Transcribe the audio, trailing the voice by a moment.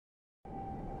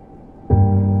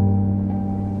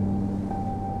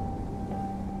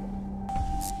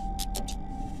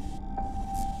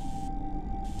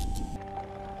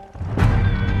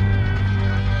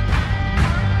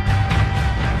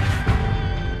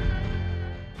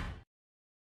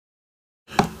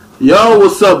Yo,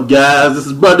 what's up, guys? This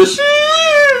is Brother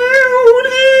Shield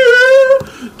here.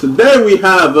 Today we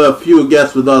have a few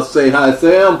guests with us. Say hi,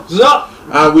 Sam. What's up?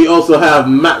 And we also have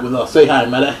Matt with us. Say hi,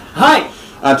 Matt. Hi.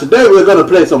 And today we're going to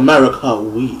play some Mario Kart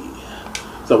WII.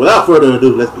 So without further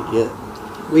ado, let's begin.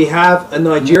 We have a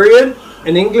Nigerian,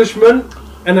 an Englishman,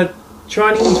 and a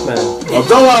Chinese man.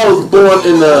 Although I was born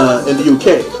in the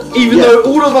UK. Even though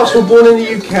all of us were born in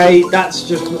the UK, that's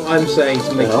just what I'm saying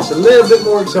to make this a little bit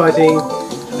more exciting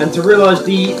and to realise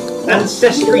the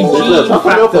ancestry gene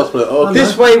factor.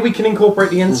 This way we can incorporate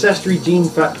the ancestry gene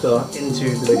factor into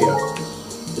the video.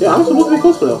 Yeah, I'm supposed to be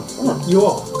cosplayer. Oh. You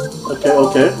are.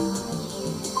 Okay.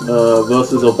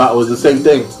 Versus or battle is the same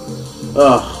thing.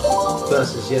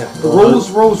 Versus, yeah. Rules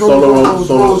versus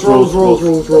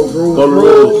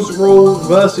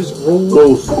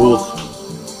rules.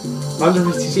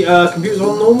 150cc. Computers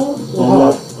on normal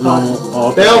or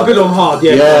hard? They are good on hard,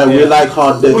 yeah. Yeah, we like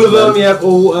hard discs. All of them, yeah.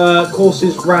 All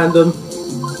courses random.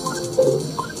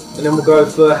 And then we'll go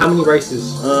for how many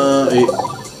races? 8.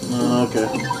 Okay.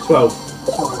 12.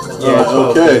 Yeah,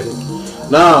 12. Okay.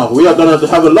 Now we are gonna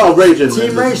have a lot of raging.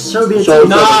 Team race, show me a solo.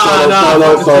 No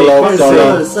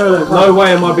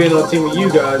way am I being on a team with you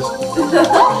guys.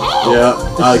 Yeah,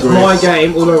 I agree. This is my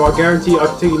game, although I guarantee I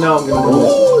can tell you now I'm gonna win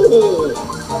this.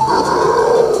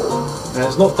 And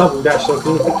it's not double dash, so I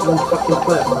can only pick one fucking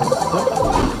player.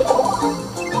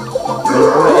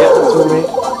 Yeah, that's all me.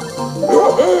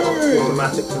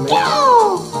 Automatic for me.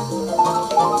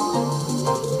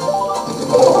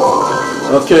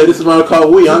 Okay, this is Mario Kart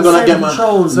WII. I'm gonna get my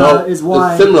controls. Is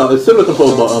why it's similar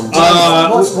control button.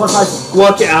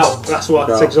 Work it out. That's what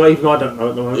I say. Because even I don't know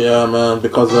at the moment. Yeah, man.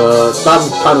 Because Sam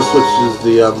kind of switches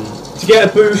the To get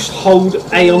a boost, hold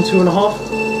A on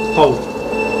 2.5. Hold.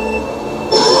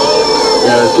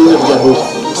 Yeah, it's easy to get a boost.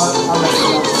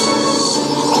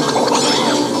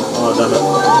 Oh, damn it.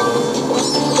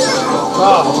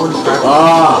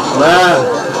 Man.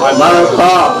 Mario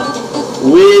Kart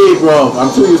WII, bro. I'm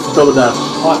too used to double dash.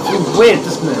 Oh, it feels weird,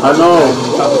 doesn't it? I know.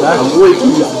 I'm way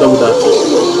too used to double dash.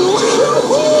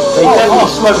 So you definitely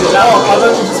slowed it down. I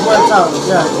don't think it's worked out.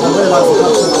 Yeah, I realised it got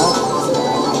too hard.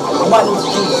 I might need to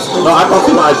change the screen. No, I can't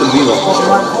see my items either.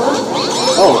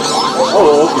 Oh,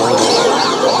 okay.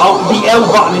 Oh, the L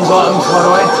button is items, by the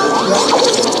way. Yeah.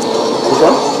 Which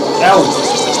one? L.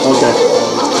 Okay.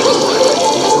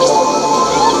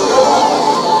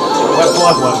 That's what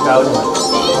I've worked out, isn't it?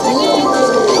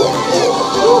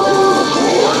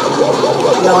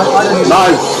 Yeah, I don't know.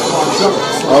 Nice!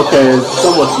 Okay, it's so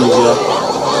much easier.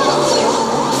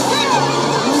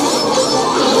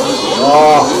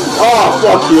 Oh,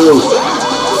 fuck you!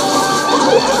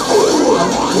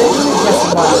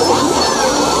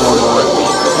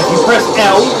 If you press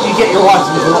L, you get your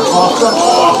items a lot faster.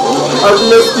 Oh, I've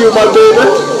missed you, my baby!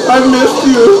 I've missed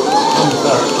you! I'm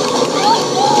sorry.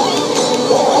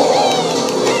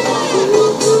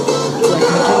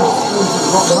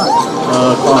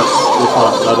 Can't.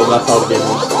 That's how the game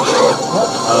is.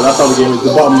 That's how the game is.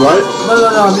 The bottom right? No,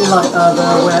 I mean like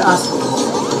where Aspen is.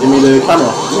 You mean the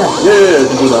camera? Yeah. Yeah, you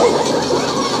can do that.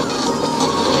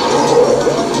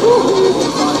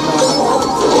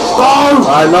 Oh!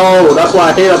 I know, that's what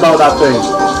I hate about that thing.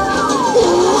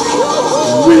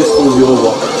 It really screws you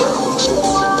over.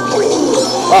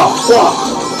 Oh, fuck!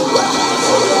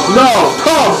 No,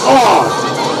 come on!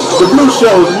 The blue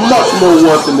shell is much more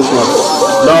worse than this one.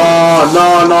 No,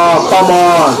 come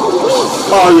on.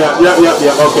 Oh, yeah,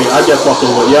 okay, I get fucked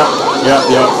over. Yeah, I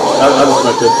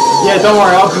expected. Yeah, don't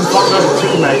worry, I've been fucked over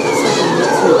too, mate.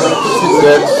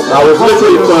 I was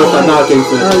literally first and now I came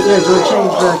first. Yeah, do I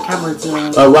change the camera to...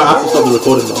 Well, I have to stop the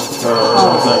recording now.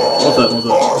 What's that?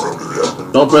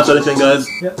 Don't press anything, guys.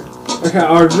 Yep. Okay,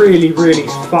 I really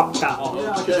fucked that up.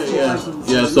 Okay,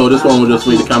 yeah, so this one will just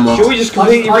read the camera. Should we just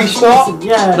completely restart?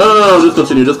 Yeah. No, just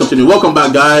continue. Welcome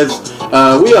back, guys.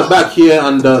 We are back here,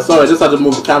 and sorry, I just had to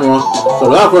move the camera. So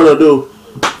without further ado,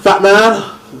 Fat Man,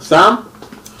 Sam,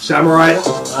 Samurai,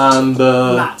 and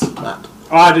Matt.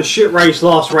 I had a shit race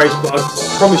last race, but I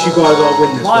promise you guys I'll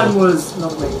win this Mine one. was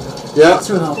not me. Yeah,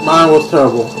 2.5. mine was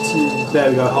terrible. There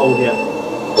we go, hold it.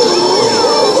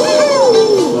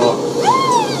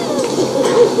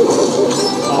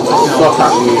 Suck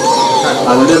at me.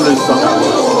 I literally suck at me.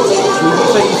 You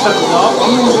say you suck it up?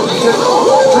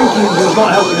 Drinking does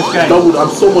not help in this game. I'm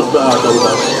so much better at double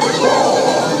dash.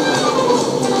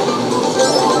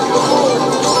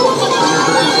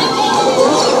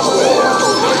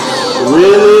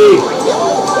 Really?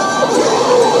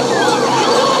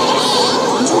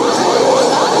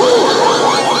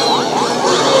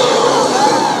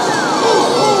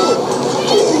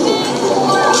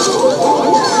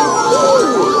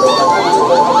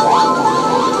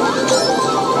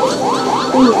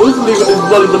 leaving these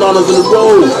bloody bananas in the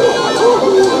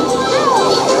road.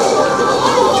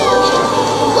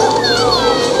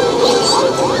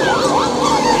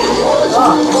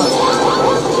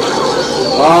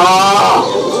 Ah!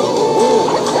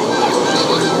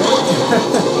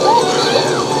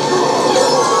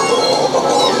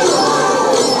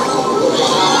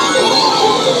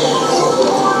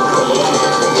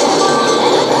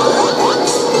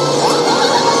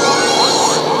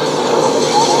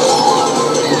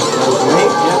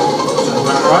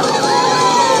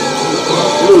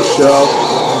 Blue shell.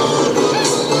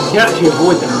 You can actually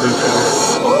avoid them blue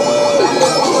shells.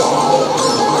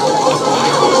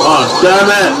 Oh, damn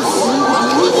it!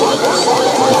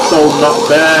 It's so not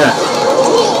fair.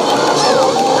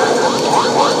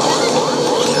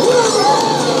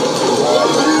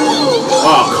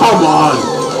 Oh, come on!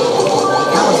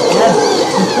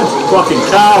 Fucking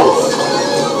cows!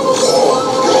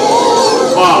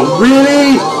 Oh,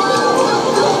 really?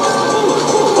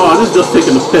 Oh, this is just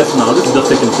taking the piss now. This is just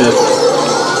taking the piss.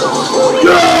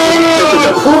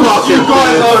 You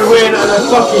guys don't win, and I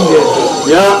fucking did.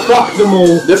 Yeah. Fuck them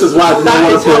all. This is why I do not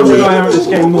want to play That is how good I Wii. am at this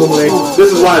game normally.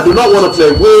 This is why I do not want to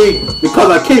play Wii, because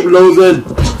I keep losing.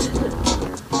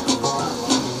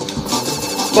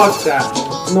 Fuck that.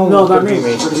 No, that means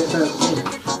me.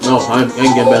 No, I ain't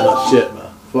getting better than shit,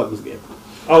 man. Fuck this game.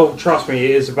 Oh, trust me,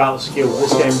 it is about skill.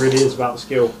 This game really is about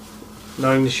skill.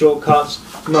 Knowing the shortcuts,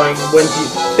 knowing when to...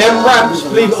 Them ramps,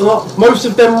 believe it or not, most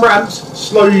of them ramps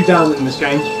slow you down in this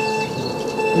game.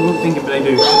 You wouldn't think it, but they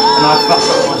do. And I fucked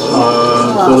up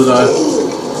myself. So did I.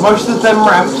 Most of them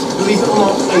ramps, believe it or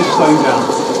not, they slow you down.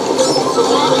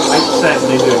 8%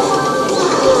 they do.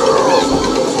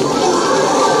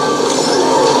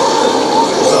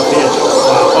 It's off the edge.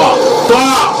 Wow. Oh,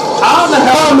 Stop! how the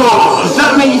hell Come on! does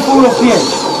that make you fall off the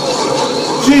edge?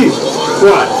 Jesus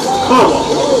Christ! Come on!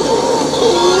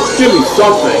 Give me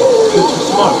something! It's the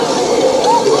smoke.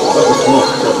 That's a smoke.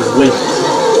 That's a wind.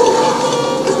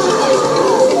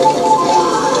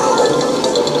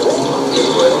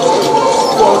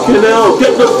 Fucking hell!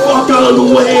 Get the fuck out of the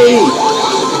way!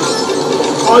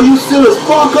 Are you serious?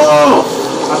 Fuck off!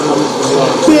 I don't know this is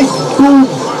like. Big boom!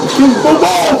 Big boom!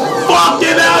 Oh!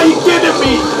 Fucking hell! You kidding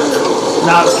me?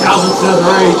 Now it's Calvin's third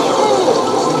rage.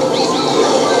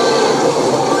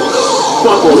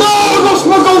 Fuck all. No! I lost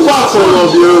my gold Fuck all mushroom!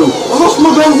 of you! I lost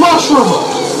my gold mushroom!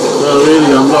 Well,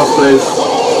 really, I'm not placed.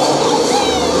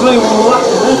 There's only one more left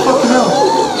in there, fucking hell.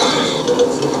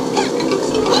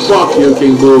 Fuck you,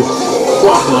 King Boo.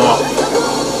 Fuck off.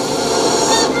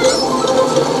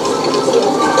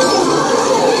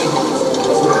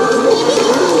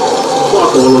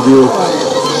 Fuck all of you.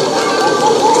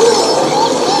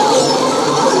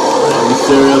 Are you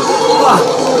serious?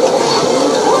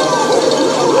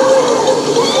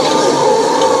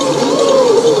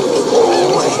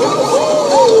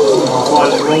 Oh,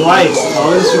 it's the wrong way.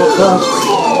 Oh, this got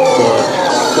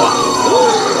Fuck.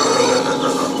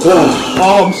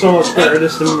 Oh, I'm so much better at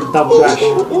this than double dash.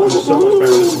 I'm so much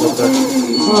better at this than double dash.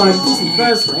 Alright, this is the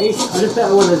first race. I just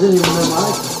better one I didn't even know my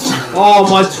life. Oh,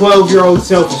 my 12-year-old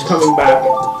self is coming back.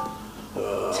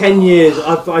 10 years.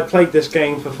 I played this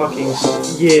game for fucking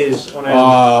years on end.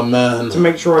 Oh, man. To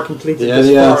make sure I completed Yeah, this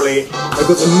yes. thoroughly. I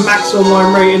got the max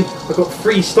online rating. I got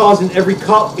 3 stars in every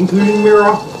cup, including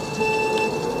Mirror.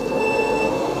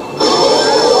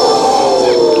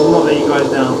 I'll not let you guys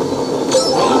down.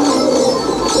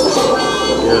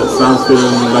 Yeah, it sounds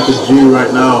feeling like a G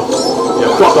right now.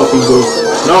 Yeah, fuck off, King Boo.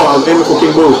 No, I'm aiming for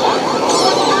King Boo.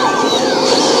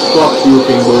 Fuck you,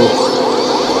 King Boo.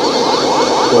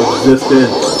 For existing.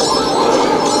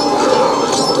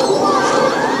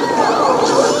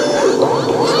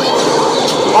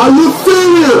 Are you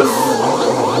serious?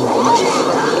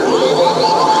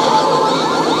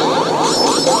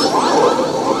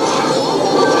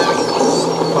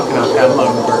 Fucking hell, Cam,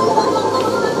 I'm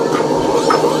very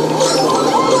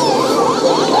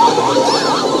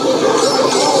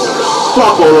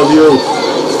Fuck all of you.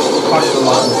 fuck the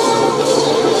line.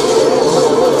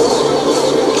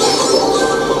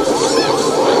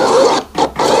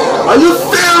 Are you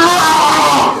serious?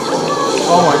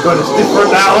 Oh my god, it's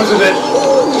different now, isn't it?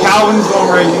 Calvin's on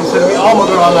raging instead of me. Oh my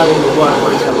god, I'm having the worst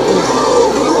race ever.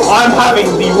 I'm having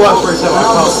the worst race ever.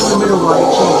 I'm in the middle right,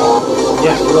 chill.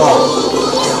 Yes, you are.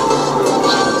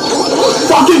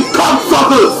 Fucking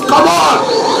cocksuckers! Come on!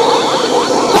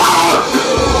 Fuck!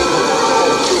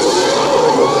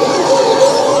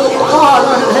 Oh, I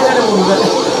don't hit anyone with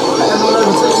it. Everyone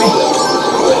overtook me.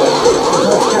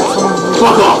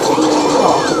 Fuck off!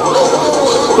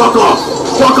 Fuck off!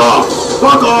 Fuck off!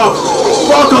 Fuck off!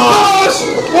 Fuck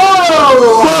off!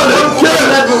 Whoa!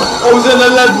 I was in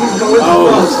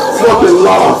 11. fucking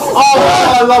lost.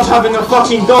 Oh, I love having a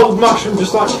fucking gold mushroom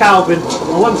just like Calvin.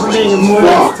 I went from being in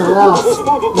worst to last.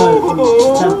 No, from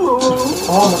 10th.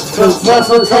 Oh my Because first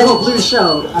one 10 blue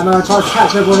shell, and I tried to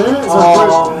catch everyone in it, so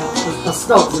I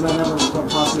stopped, and then everyone got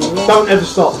past me again. Don't ever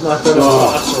stop. No, don't ever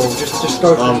stop. That's all. Just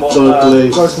go from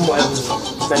whatever's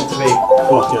meant to be.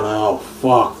 Fucking hell.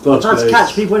 Fuck. I tried to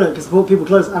catch people in it because I brought people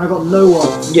close, and I got no one.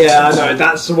 Yeah, I know.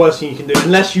 That's the worst thing you can do.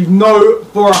 Unless you know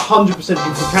for 100% you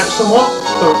can catch someone,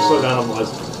 don't slow down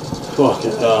otherwise.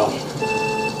 Fucking hell.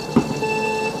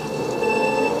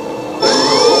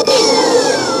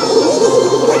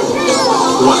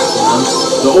 Twats, man.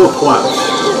 They're all twats.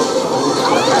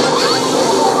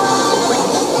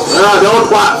 Yeah, they're all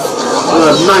twats.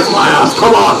 Nice my ass.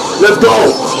 Come on. Let's go.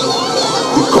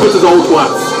 You covetous old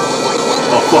twats.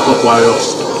 Oh, fuck up, WII.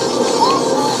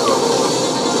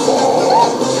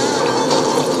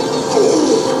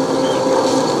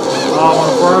 Oh,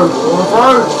 I'm thrown.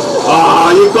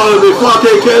 Ah, you gotta be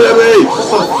fucking kidding me. What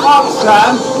the fuck,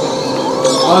 Sam?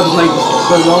 I've made this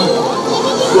so long.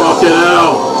 Fucking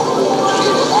hell.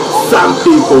 Sam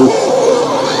people.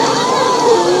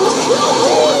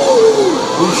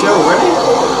 Blue shell already?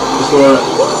 That's right.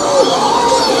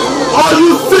 Are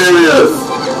you serious?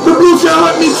 The blue shell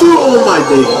let me through all my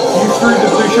days. You threw the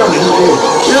blue shell, didn't you?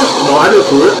 Yeah. No, I didn't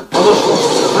throw it. I lost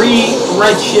 3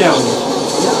 red shells.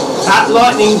 That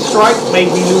lightning strike made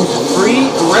me lose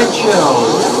 3 red shells.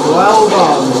 Well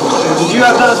done. Did you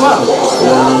have that as well?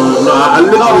 No, I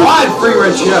literally... No, I had 3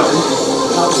 red shells.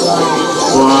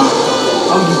 Wow.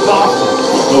 Oh, you bastard.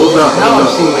 What was that? Now I've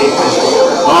seen where you can.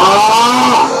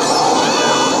 Ah!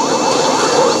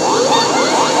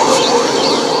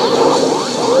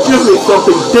 Give me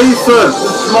something decent.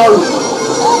 Smoke.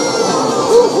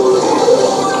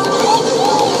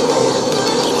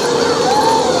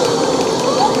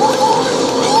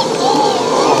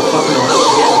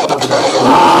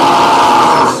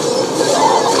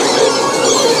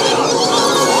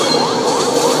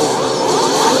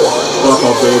 Fuck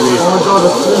off, baby. Oh my god, a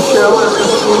blue shell is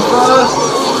going to be first.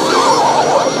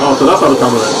 Oh, so that's how the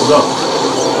camera is. What's up?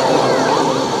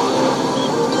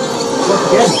 Once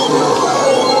again.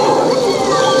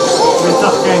 It's been a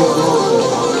tough game.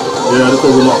 Yeah, this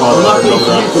was a lot harder. Luckily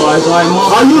for you guys, I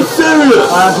mastered. Are you serious?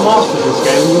 I have mastered this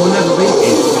game. You will never beat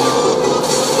me.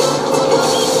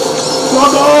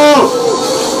 Fuck off!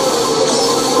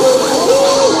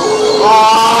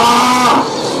 Ah!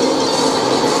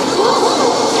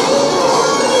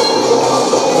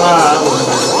 That was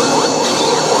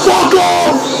Fuck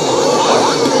off!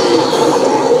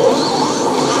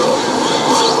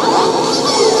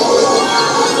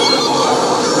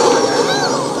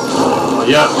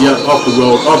 Yeah, off the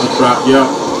road, off the track, yeah.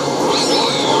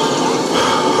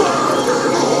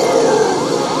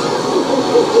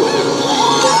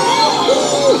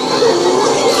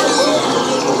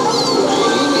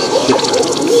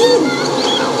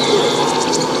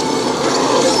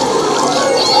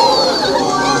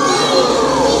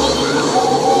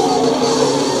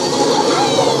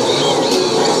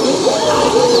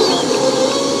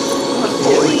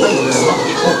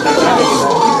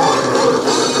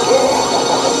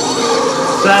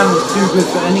 Sam's too good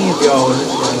for any of y'all in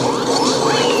this game.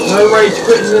 No rage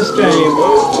quit in this game.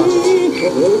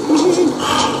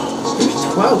 Who's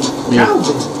 12? Me.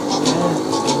 Calvin.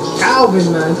 Calvin,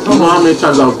 man. You know how many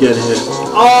times I was getting hit?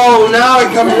 Oh, now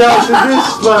it comes down to this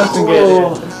person getting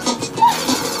it.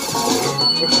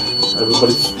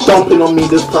 Everybody's stomping on me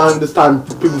this time. This time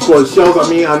people throwing shells at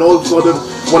me, and all of a sudden,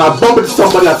 when I bump into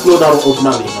somebody, I slow down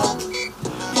automatically, man.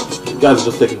 You guys are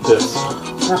just taking piss.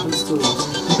 Happens to us.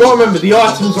 You've got to remember, the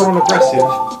items are on aggressive,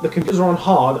 the computers are on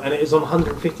hard, and it is on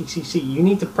 150cc. You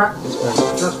need to practice, man.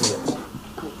 Trust me.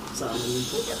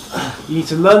 You need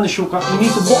to learn the shortcut. You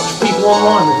need to watch people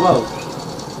online as well.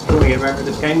 If you want to get better at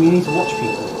this game, you need to watch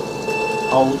people.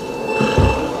 Hold.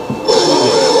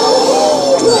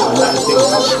 And that is being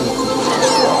watch people.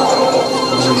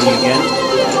 Moving again.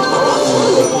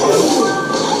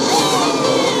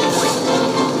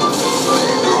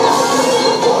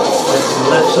 That's the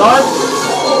left side.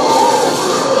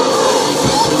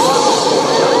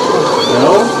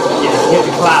 No? Yeah, you get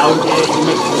the cloud, yeah, it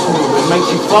makes you smoother. It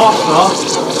makes you faster,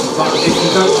 but if you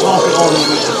don't pass it on, it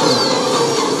makes you smoother.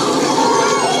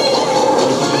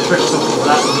 You can trick something like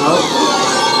that as well.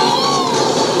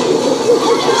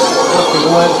 That's the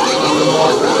word on the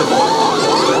market.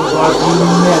 Because I've never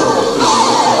seen this.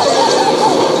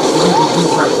 You can do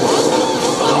practice.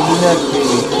 Never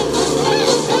really.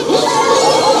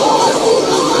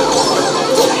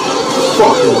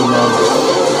 Fuck it, man.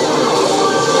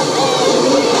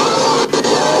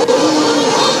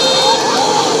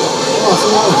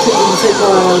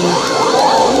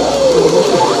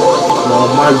 No,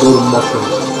 my golden mushroom.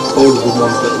 Those are the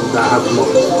ones that have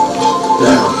lots.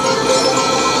 Yeah.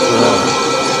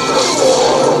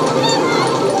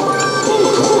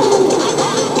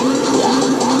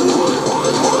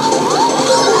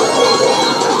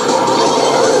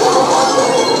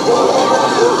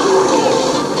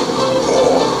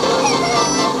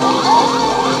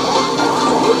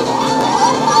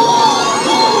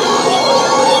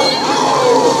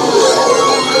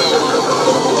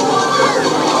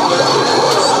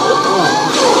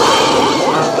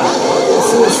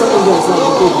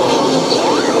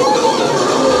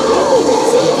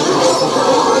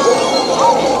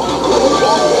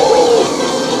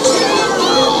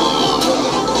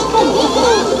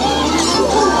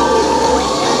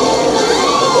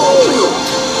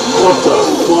 What the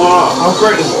fuck? How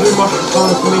great is blue mushroom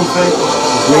coming for me, Faith?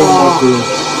 Green mushroom.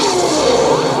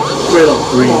 Straight up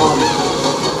green.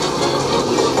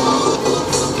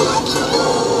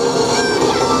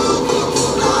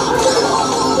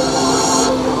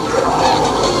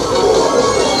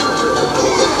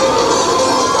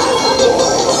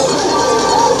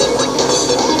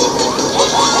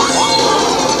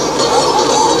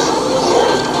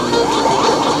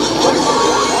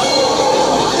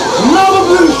 Another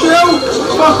blue shell?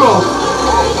 Fuck off!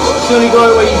 It's the only guy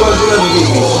where you guys will ever beat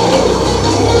me.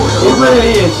 It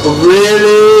really is.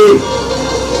 Really?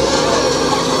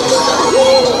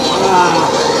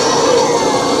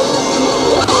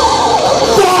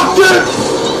 Fuck it!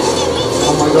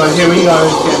 Oh my god, here we go,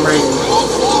 it's getting raining.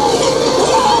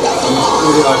 I'm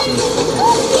really liking this.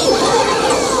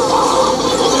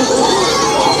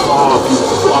 Oh, you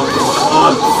fucking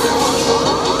cunt.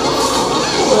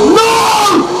 No!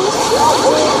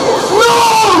 No!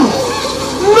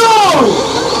 No!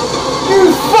 You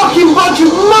fucking bunch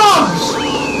of mugs!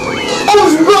 I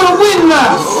was gonna win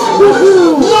that!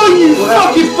 No, you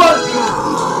fucking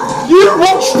You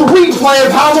watched the replay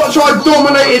of how much I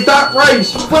dominated that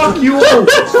race! Fuck you all!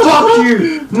 Fuck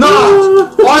you!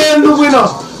 Nah! I am the winner!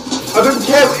 I don't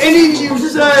care what any of you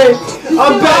say!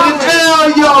 I'm better than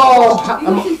any of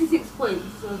y'all! 66 points.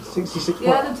 66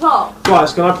 Yeah, at the top.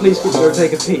 Guys, can I please go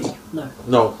take a pee?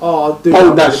 No. Oh, dude.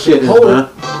 Hold that shit in, Hold man. it.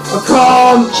 I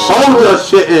can't! Hold that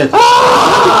shit in.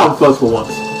 Ah! I'm first for once.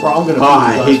 Right, I'm gonna Oh,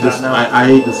 I hate this. now. I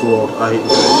hate this world. I hate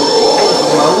this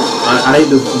world. I hate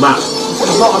this map. This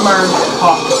is not American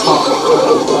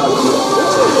Kart.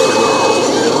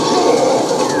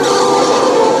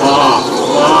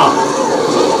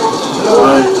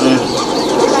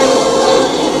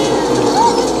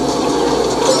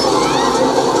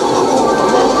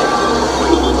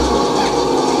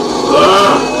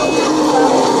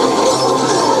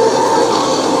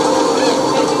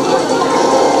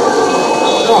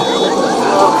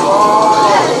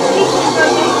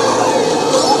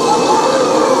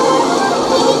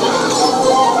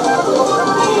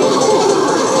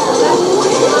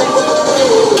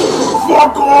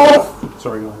 Fuck off!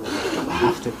 Sorry, no. I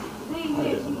have to.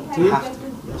 Do you? have to.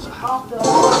 Yes,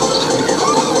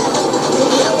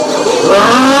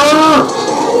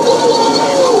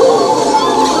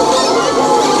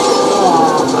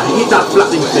 I hate that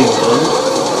flattening thing, man.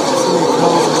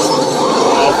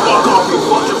 Oh, fuck off, you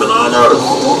fucking bananas!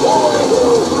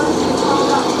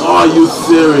 Are you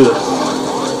serious?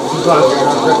 You guys are going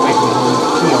to regret making me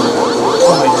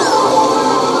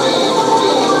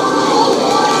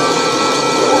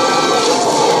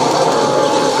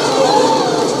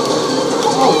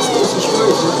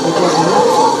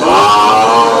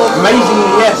amazingly,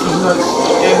 yes, even though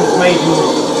M's made me.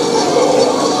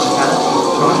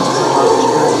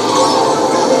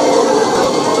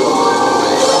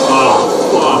 Oh,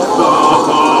 fuck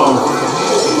off!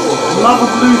 Another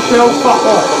blue shell, fuck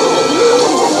off!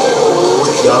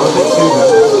 No, a bit too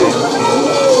much.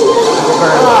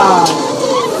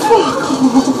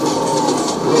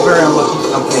 You're very unlucky.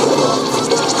 Okay.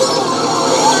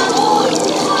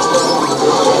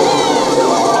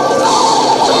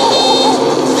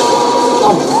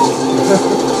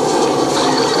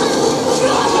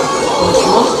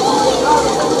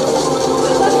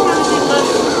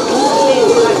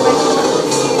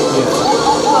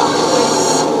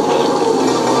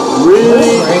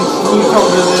 Really? You told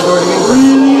me there's already been.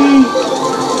 Really?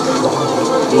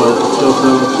 What? Still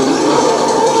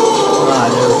Nah,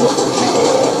 there is.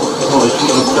 Oh, it's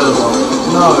not upset about it.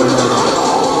 No.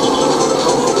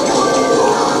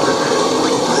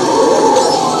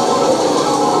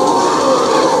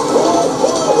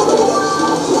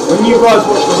 When you guys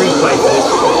watch the replay for this,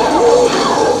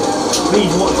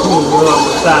 please watch me and you'll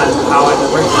understand how I the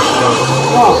race is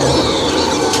going.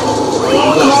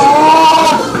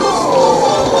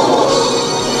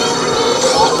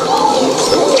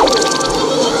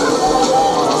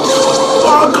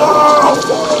 Fuck off!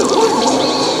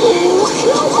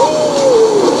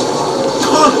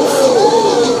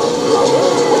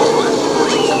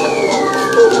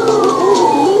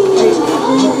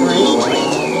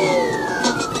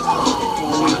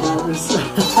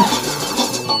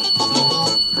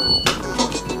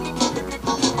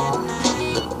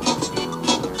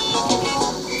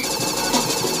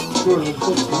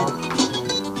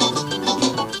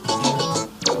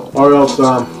 Or else,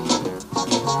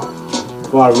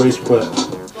 before I race quit.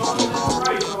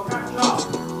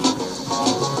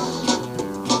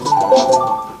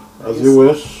 As you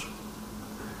wish.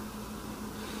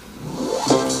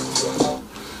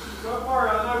 Don't worry,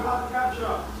 I know how to catch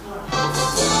up.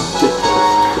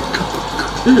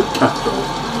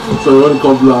 So one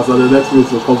comes last and the next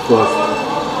race will come first.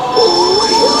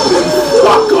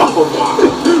 Fuck off,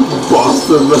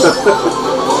 bastard, man.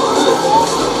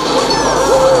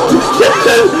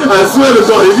 I swear to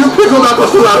God, if you pick up that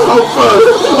person and come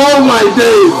first, oh my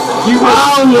days,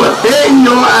 I will hate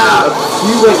your ass.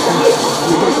 You wait.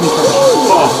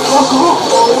 Oh, fuck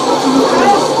off.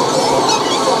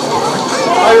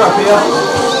 Are you up here?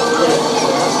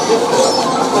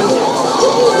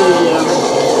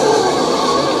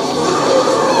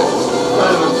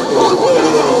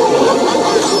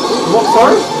 What,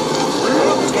 sorry?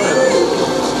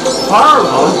 Fire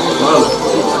alarm?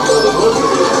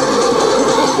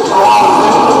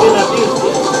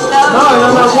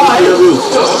 No, why?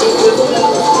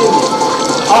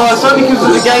 Oh, it's only because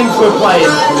of the games we're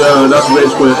playing. Yeah, that's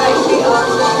race quit.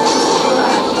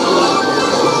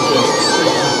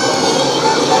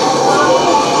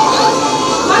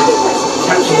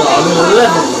 Catching up, I'm in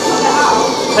 11.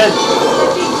 10.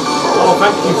 Oh,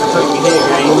 thank you for putting me here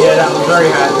again. Yeah, that was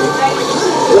very handy.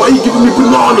 Why are you giving me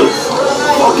bananas?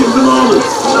 Fucking bananas!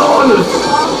 Bananas!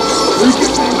 You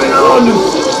give me bananas!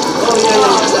 Oh,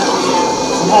 yeah.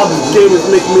 This game is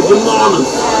making me bananas!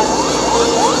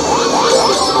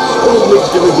 Don't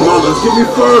give me bananas, give me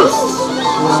first!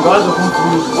 Guys, I'll come from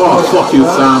you. Oh, fuck you,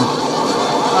 Sam.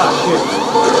 Ah, shit.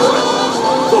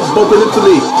 Stop bumping into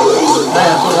me! Hey,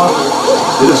 that's not what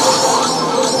It is.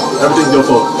 Everything's your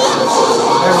fault.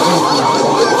 everything's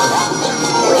from you.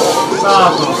 Ah,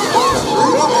 God.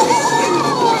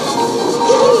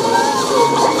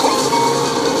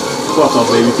 Fuck off,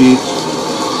 baby Peach.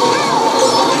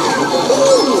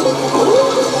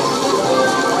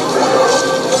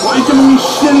 Why are you giving me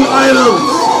shitty items?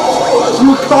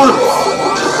 You cunt!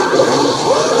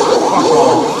 Fuck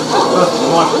off. That's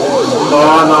my fault.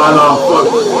 No.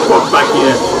 Fuck back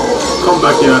here. Come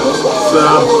back here.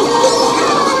 Sam.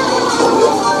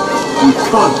 You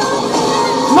cunt.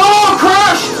 No,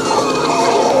 crash!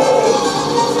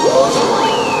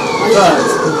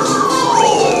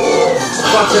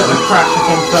 Fuck it, the crash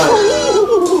became third.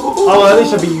 Oh, well, at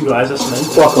least I beat you guys, that's me.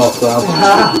 Fuck off, Sam.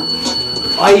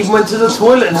 I even went to the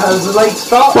toilet and had a late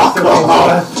start. Fuck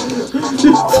off!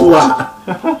 You twat.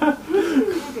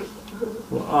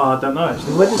 Well, I don't know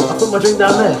actually. Where did I put my drink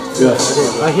down there? Yeah.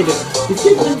 I hid it. Did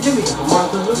Jimmy come right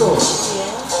through the door?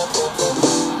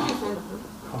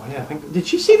 Oh yeah, I think. Did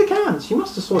she see the cans? She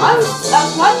must have saw them.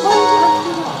 That's why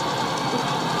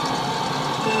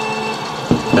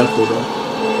Careful though.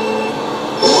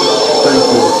 Thank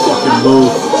you, fucking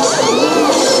move.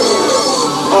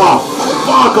 Oh,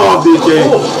 fuck off, DJ.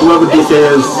 Whoever DJ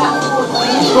is.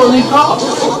 She's got a new car.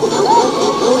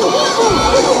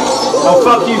 Oh,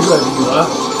 fuck you, whoever you are.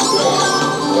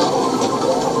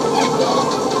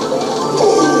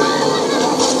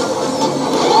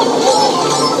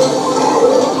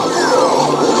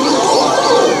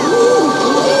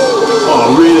 Oh,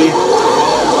 really?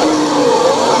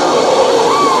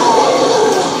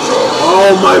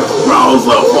 Oh, my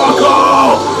browser, fuck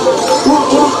off!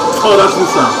 Oh, that's the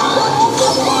sound.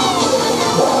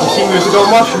 You see me with the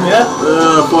gold mushroom, yeah?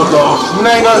 Fuck off. You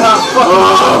know how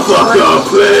fucking Fuck off,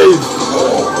 please!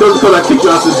 Just because I kick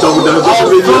your ass and double down. Oh,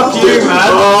 fuck you,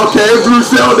 man. Oh, okay, blue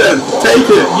cell then. Take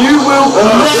it. You will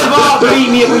never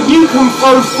beat me, but you can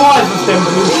throw 5 of them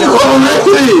blue shells. Oh,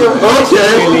 really?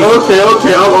 Okay.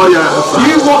 Oh, yeah.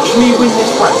 You watch me win this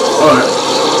race. Alright.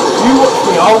 You watch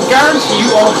me. I'll guarantee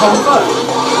you I'll come first.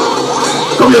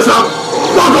 Come here, Sam.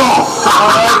 Fuck off!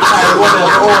 Okay,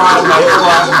 whatever. Alright, mate.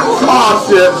 Alright. Oh,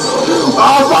 shit.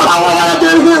 Oh, fuck. Why am I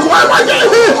getting hit?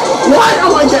 Why am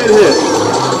I getting hit?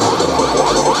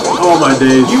 Oh, my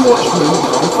days. You watch me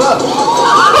come first.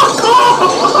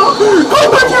 Come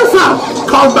back here, Sam.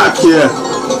 Come back here.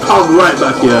 Come right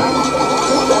back here.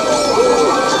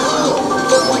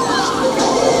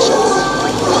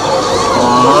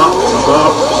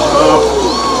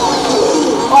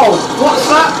 Oh, what's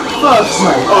that? First,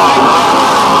 mate.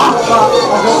 I got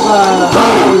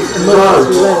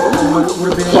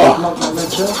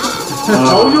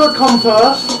Told you I'd come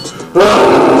first.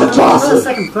 Bastard.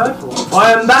 Second, third for one.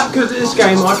 I am that good at this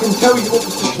game, I can tell you what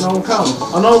position I will come.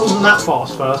 I know I wasn't that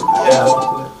fast first, but yeah,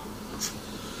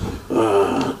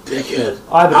 Dickhead.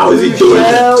 How is he doing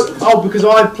it? Oh, because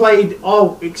I played.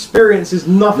 Oh, experience is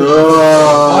nothing. No,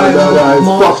 I am no, it's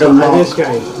master fucking at lock. this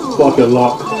game. Fucking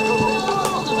lock.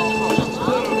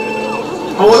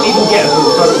 I won't even get a in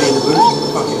front of me in the booth.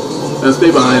 Fuck it. And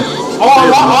stay behind. Oh,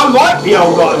 I like the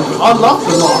old items. I love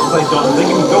the last place items. They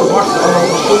give me gold rush,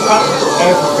 shortcuts,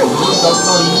 everything. You don't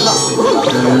know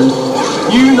nothing.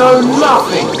 You know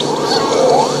nothing.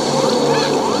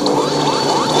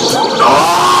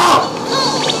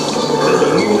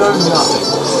 You know nothing.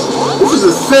 This is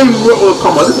the same world.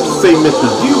 Come on, this is the same mission.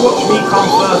 You watch me come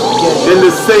first again. In the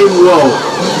same world.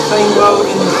 In the same world,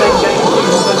 in the same game,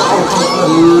 then I'll come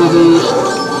first.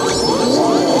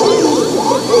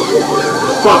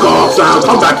 Fuck off, Sam.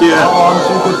 Come back here. Oh, I'm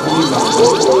too good for you,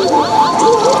 man.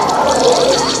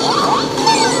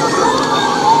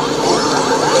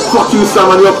 Fuck you, Sam,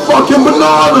 and you're fucking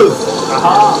bananas.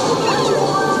 Aha.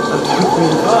 That's good for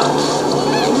you first.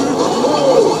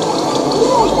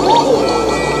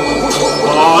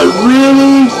 Oh,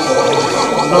 really?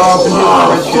 No, I've been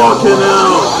Oh, fucking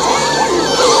hell.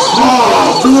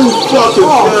 Oh, blue fucking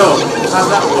hell. How's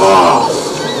that? Oh.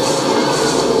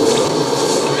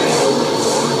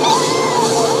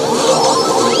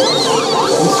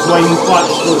 Waiting quite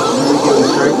slow to really get it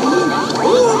straight.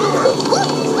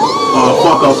 Oh,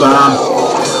 fuck off, Sam.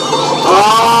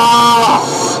 Ah!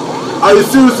 Are you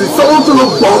seriously? Someone threw a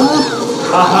bomb?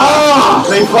 Aha!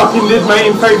 They fucking did, mate,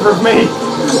 in favour of me.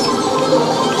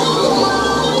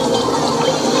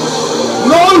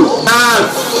 No! Yes!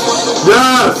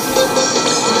 Yes!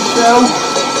 Shell.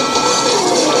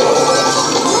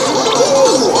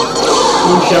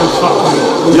 Blue shell's fucked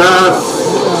me. Yes!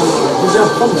 Is there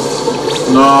a thunder?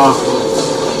 No.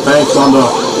 Thanks, Thunder.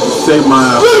 Save my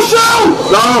ass. Blue shell!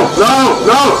 No! No!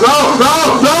 No! No! No!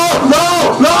 No!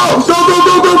 No! No! Go! Go!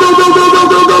 Go! Go! Go! Go! Go!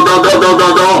 Go! Go! Go! Go! Go!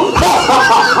 Go! Go! Go!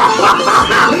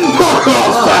 Fuck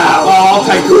off, Sam! Oh, I'll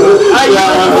take it. Hey, you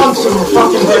only want some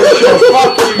fucking blue shell.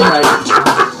 Fuck you, mate.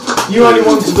 You only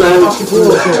want some fucking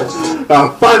blue shell. I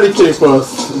finally came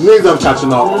first. It means I'm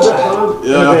catching up.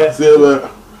 Yeah, see you later.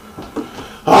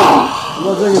 I'm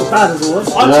not doing as bad as it was.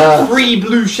 I took 3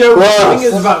 blue shells. I think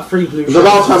it's about 3 blue The shells.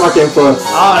 last time I came first.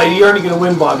 Ah, you're only going to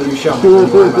win by a blue shell. Okay.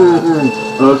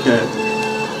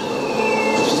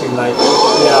 It's too late.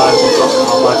 Yeah, I just fucking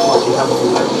up my fucking hammer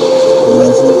too late.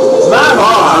 Man!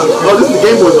 Oh, this is the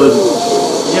Game Boy version.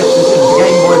 Yes, this is the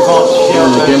Game Boy Advance shell.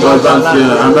 Yeah, Game Boy Advance,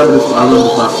 yeah, I remember this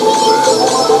map.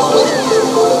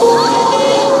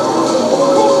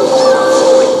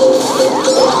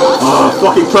 Oh,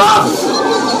 fucking crabs!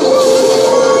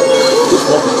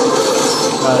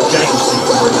 James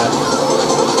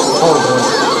horrible.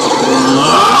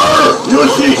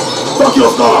 Yoshi! Fuck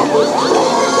your star!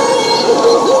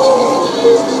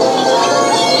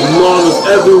 Enormous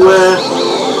everywhere.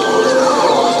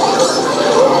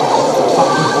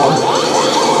 Fucking bomb.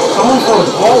 Someone throw a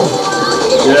bomb.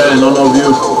 Yeah, none of you.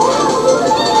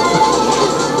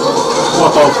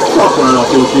 Fuck off, fuck right off,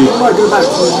 Yoshi. I might go back to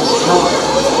the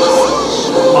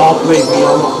Oh, believe me,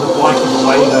 I'm not the Viking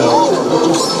way though.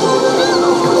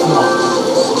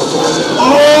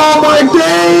 Oh my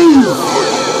days!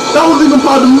 That was even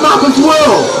part of the map as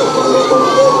well!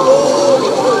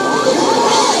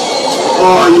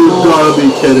 Oh, you gotta be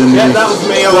kidding me. Yeah, that was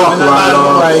me. I was in that right man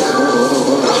off. race.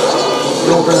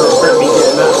 You're gonna regret me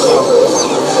getting that as well.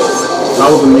 That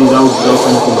wasn't me, that was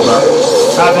someone from the back.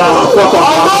 How about Oh, fuck off.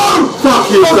 Oh, fuck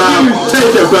you, Fuck Sam! you.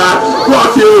 Take it back!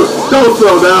 Fuck you! Don't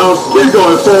slow down! Keep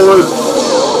going forward!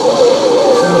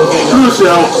 Blue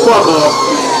shell, fuck off!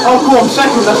 Oh, come on,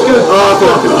 second, that's good. Oh,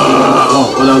 fuck.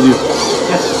 Oh, that was you.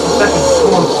 Yes, second,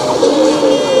 come on.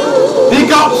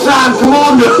 Dig up, Sam! Come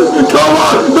on! Come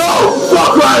on! No!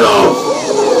 Fuck right off!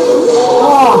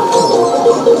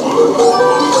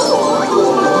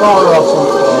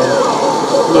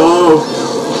 No!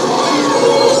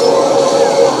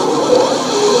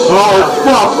 Oh,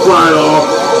 fuck right off!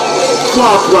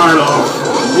 Fuck right off!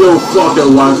 You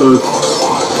fucking wankers!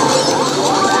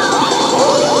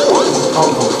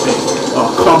 Oh,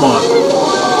 come on!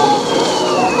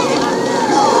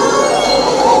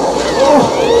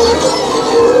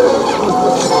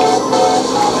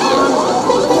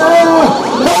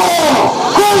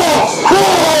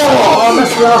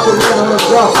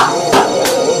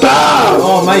 Damn!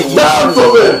 Oh, mate, you Damn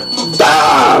from it!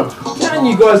 Damn! can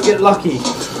you guys get lucky?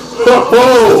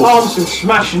 Oh! Arms are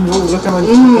smashing you all. Look how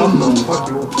many fuck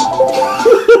you all.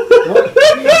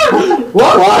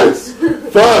 What? Twice?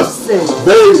 First,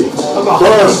 baby. I've got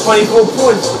First. 124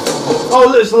 points. Oh,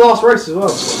 look, it's the last race as well.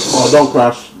 Oh, don't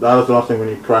crash. That is the last thing when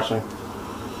you're crashing.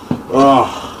 Oh,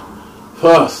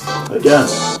 first again.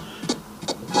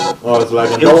 Oh, it's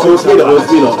lagging. It will speed up. It will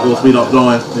speed up. It will speed up. Don't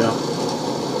worry. Yeah.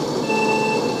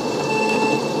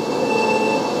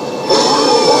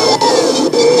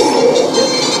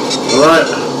 All right,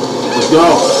 let's go.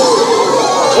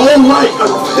 Oh my!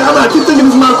 Damn it! I keep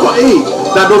thinking this is Mario Kart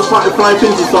 8. That those flying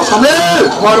pins and stuff. Come in!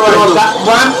 By the way, that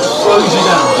ramp slows you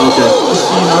down. Okay. Just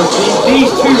so you know,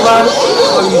 these two ramps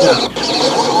slow you down.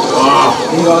 Ah,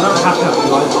 You know, I don't have to have the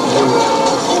light to do it.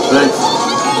 thanks.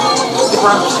 The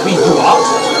ramp speeds you up.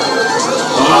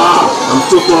 Ah, I'm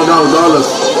still slowing down regardless.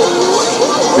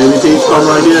 Baby Peach, come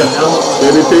right here.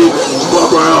 Baby Peach,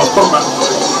 fuck right off. Come back.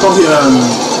 Come here and...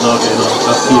 No, okay, no.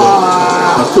 That's Kilo.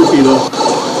 That's 2 Kilo.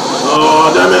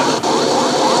 Oh, damn it.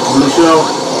 Blue shell.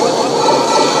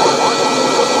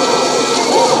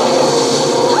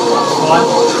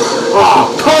 Oh,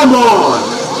 come on!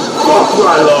 Fuck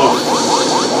right off!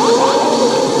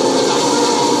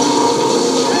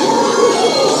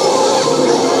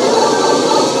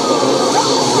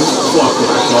 Fuck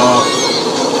right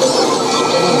off.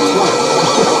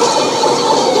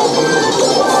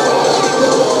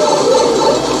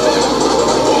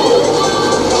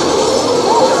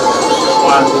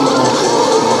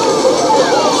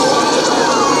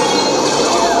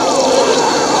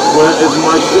 Where is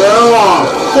my shell?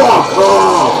 Fuck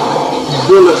off!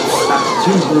 Bullets! That's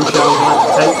 2 blue shells I have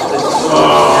to take.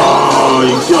 Oh,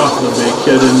 you gotta be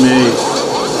kidding me.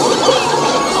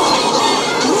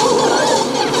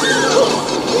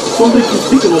 Somebody keeps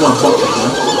speaking on my buttons,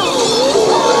 man.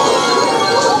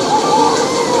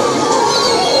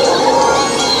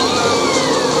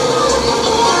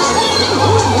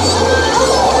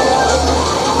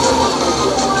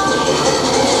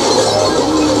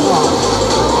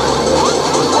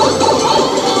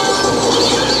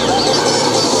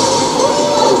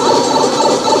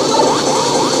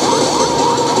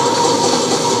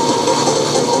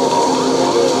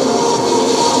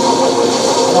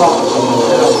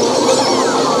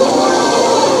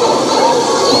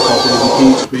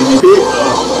 Baby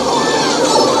Peach.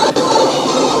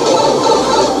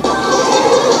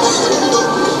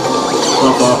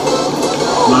 Papa.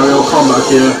 Mario, come back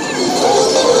here.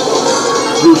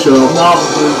 Blue shell. Another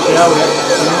blue shell, yeah.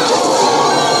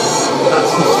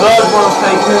 That's the 3rd one I've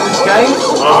taken in this game.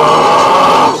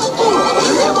 Ah!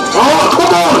 Oh,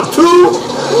 come on! 2?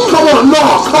 Come on, no,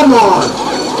 come on!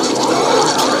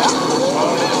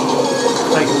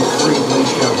 Taking 3 blue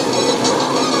shells.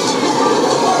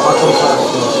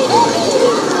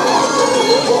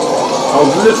 I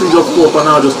was literally just 4th and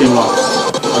now I just came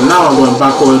last. And now I'm going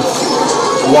backwards.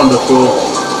 Wonderful.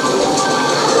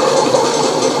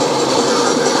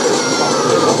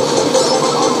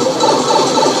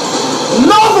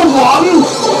 Another one?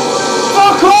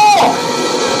 Fuck off!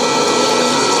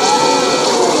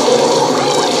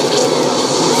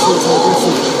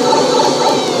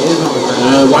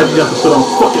 Yeah, why did you have to put on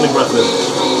fucking aggressive?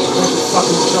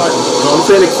 Fucking exciting. No, I'm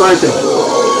saying exciting.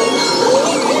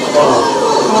 Oh.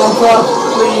 Come on, bro,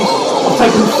 please. I've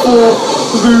taken 4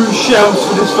 blue shells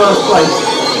for this first place.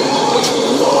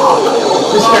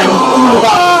 This game is all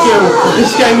about skill.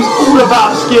 This game is all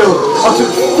about skill. I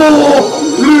took 4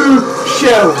 blue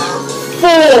shells. 4!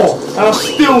 And I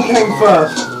still came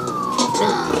first.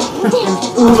 It's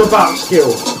all about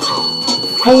skill.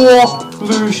 4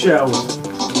 blue shells.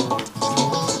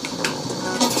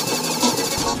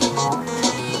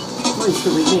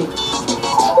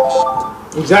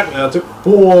 Exactly, I took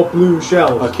 4 blue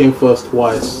shells. I came first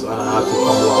twice and I had to come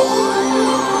last.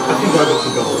 I think I got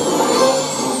the gold.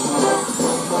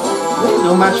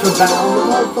 No match for that on the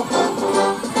motherfucker.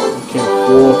 I came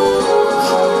 4th.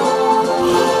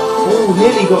 Oh,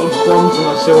 nearly got a bronze and a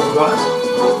silver, guys.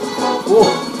 Oh,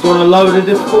 do you want to lower the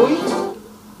difficulty?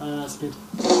 That's good.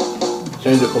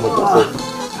 Change it from aggressive.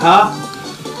 Huh?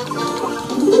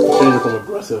 Change it from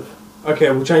aggressive.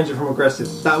 Okay, we'll change it from aggressive.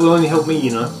 That will only help me,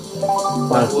 you know.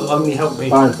 That will only help me.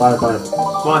 Fine. Fine.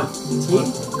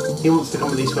 He wants to come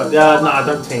with these first. No, I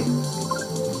don't team.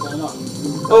 Why not?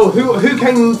 Oh, who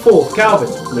came 4th? Calvin.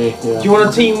 Me, yeah. Do you want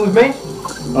to team with me?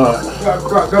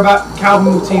 Alright. Go back.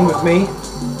 Calvin will team with me.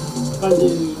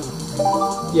 Friendly.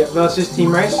 Yeah, versus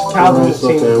team race. Calvin will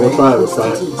team Okay, with we'll me.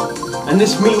 try it. And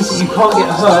this means that you can't get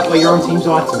hurt by your own team's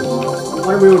items.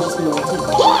 Why don't we all just be on one team?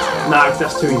 Nah,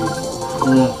 that's too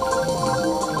easy.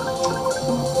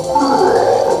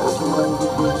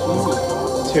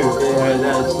 Too,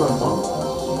 yeah, it's not fun.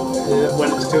 When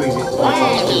it's too easy, it's not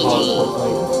fun. It's too hard. It's not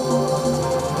fun.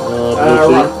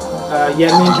 Blue Right.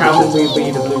 Yeah, me and Calvin, we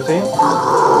be the blue team.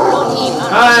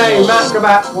 Hey, Matt, go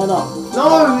back. Why not? No,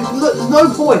 look, there's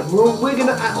no point. We're going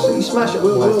to absolutely smash it.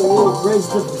 We'll raise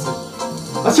the difficulty.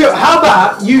 I tell you what, how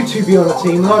about you two be on a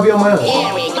team and I be on my own?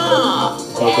 Here we go.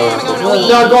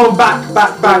 No, go on, back.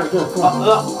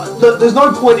 Look, there's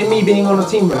no point in me being on a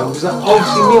team now, because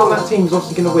obviously me on that team is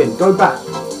obviously going to win. Go back.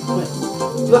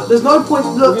 Look, there's no point.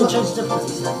 Look, We're going to change the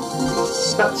difficulty today.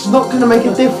 that's not going to make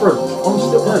a difference. I'm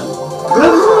still.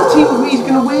 Whoever's on the team with me is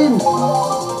going to win. It's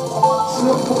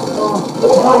not.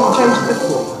 Look, why you change the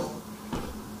difficulty?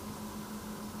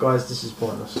 Guys, this is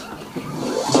pointless.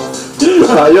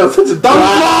 You're such a dumb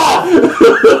twat!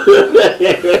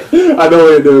 I know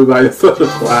what you're doing, but you're such a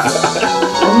twat.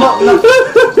 I'm not.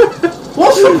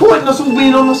 What's the point in us all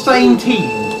being on the same team?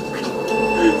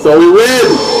 So we win!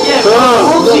 Yeah, we're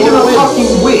obviously gonna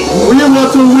fucking win. We want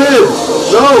to win!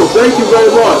 No, thank you very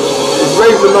much. It's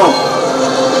brave enough.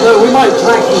 No, we might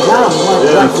drag you down. We might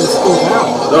drag the score down.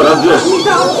 No, that's good.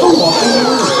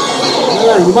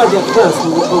 No, you might get first,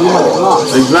 or you might get last.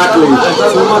 Exactly.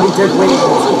 So you might be dead weight.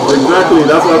 Exactly,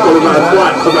 that's why I call him a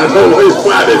twat, because I know what he's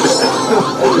twatted.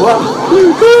 What?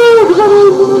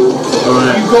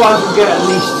 Alright. You guys will get at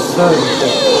least 30.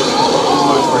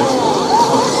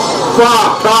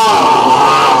 Fuck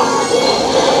off!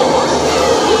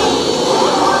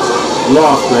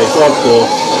 Last place, of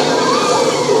course.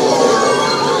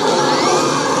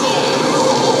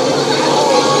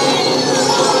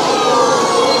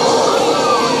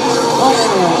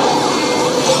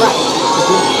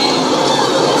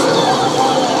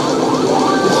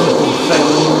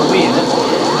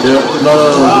 Yeah, no,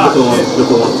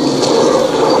 different one.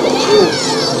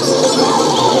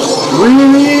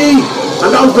 Really? And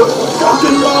that was the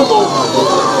fucking lava!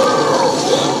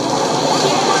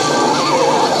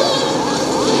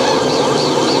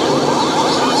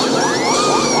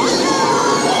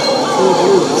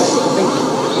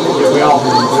 Yeah, we are.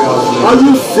 Are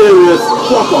you serious?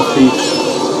 Fuck off, Pete.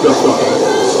 Just fuck off.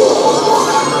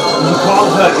 You can't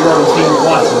hurt your own team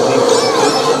twice in the team.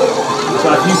 So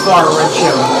if you fire a red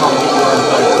shell, you can't get your own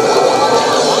vote.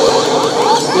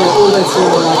 Yeah, all those two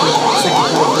are like a second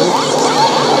third group.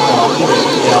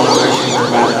 Yeah, I'm actually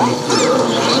very bad. I need to do it.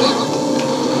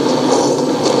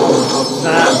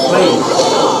 Sam, please.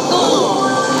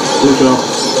 Good job.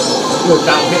 Look,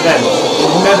 that hit them. It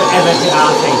will never ever hit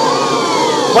our team.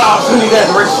 Wow, it's only there.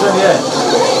 The rest is only there.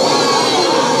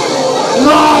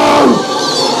 No!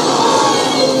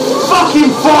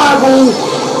 Fucking fireball!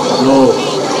 No.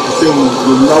 The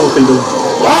lava thing goes.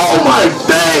 Oh my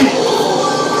day!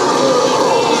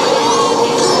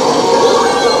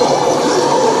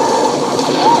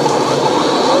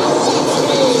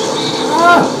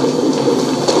 Yeah,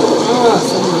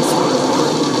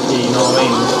 you know what I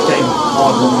mean? This game is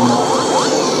hard one.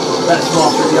 Let's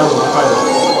master the other one.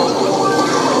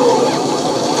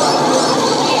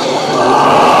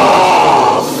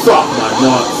 Fuck my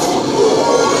nuts.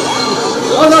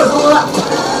 Oh no, all that!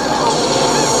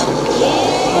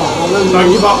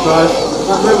 Don't give up, guys.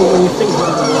 That moment when you think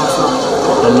about it, that's not.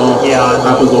 I know. Yeah, I know.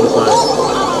 Happens all the time.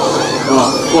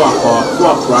 Oh, fuck off.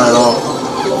 Fuck right off.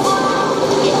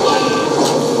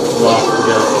 Well,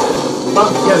 forget it.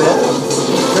 Don't get it.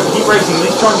 Keep racing, at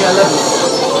least try and get a level.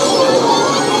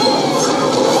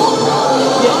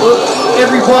 Yeah, look,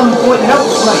 every 1 point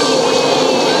helps, mate.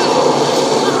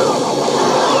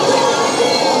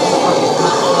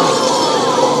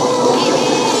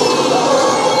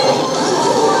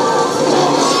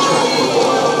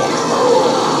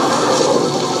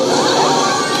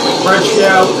 Red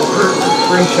shell,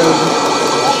 green shell.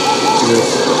 Yes.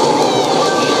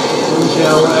 Green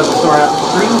shell, whatever, sorry.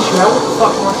 Green shell? What the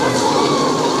fuck am I saying?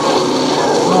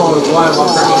 No, why am I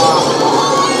crashing?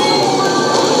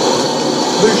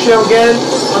 Blue shell again. I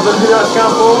don't know who that's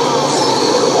going for.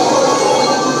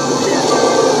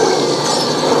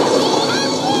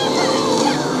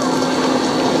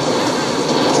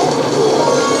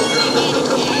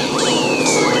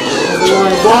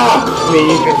 Fuck! Me,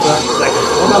 you can first, second.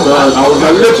 I was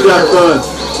literally at third.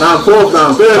 Now I'm fourth, now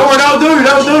I'm fifth. Don't worry, that'll do.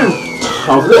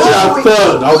 I was literally at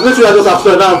third. I was literally just at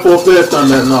third, now I'm fourth, fifth,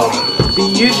 and then no. See,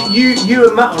 you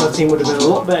and Matt on a team would have been a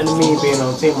lot better than me being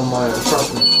on a team on my own,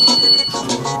 trust me.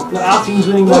 Look, our team's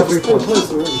winning by 3 points.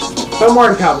 Don't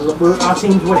worry, Calvin, look, our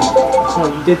team's winning. Come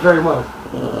on, you did very well.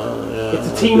 Yeah, It's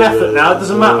a team effort now, it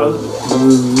doesn't matter.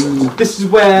 This is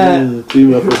where...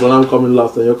 Team effort, when I'm coming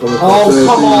last and you're coming first. Oh,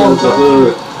 come on, don't do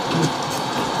it.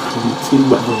 Team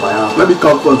effort, my ass. Let me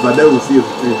come first, and then we'll see if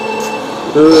it's free.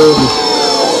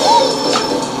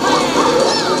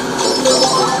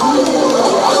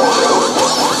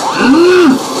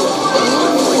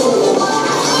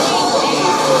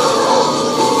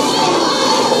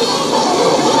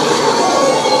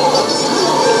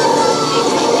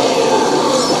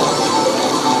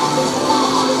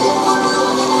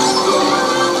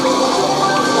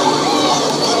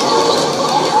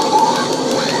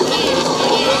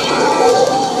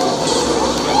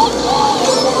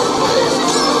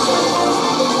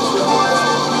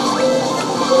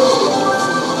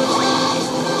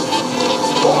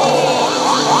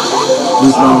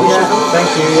 Lose now. Yeah,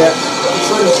 thank you, yeah.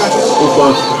 Sorry, second. Who's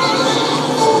first?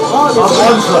 Oh, I'm this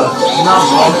on first. No,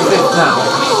 I'm fifth now.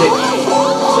 Sixth.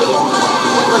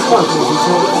 that's quite cool. It's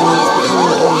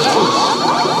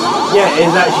Yeah,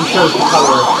 it actually shows the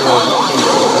colour of the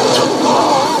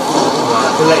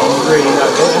to let you really know.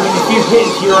 I mean, if you hit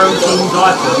your own team's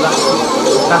item,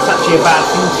 that's actually a bad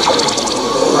thing.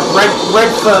 Right, red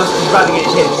first is about to get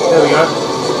hit. There we go.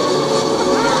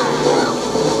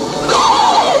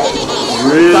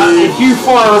 Really? But if you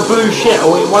fire a blue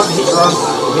shell, it won't hit your own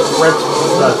pack. It'll hit the red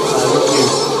first, not you.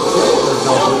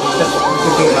 That's the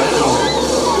good thing about teams.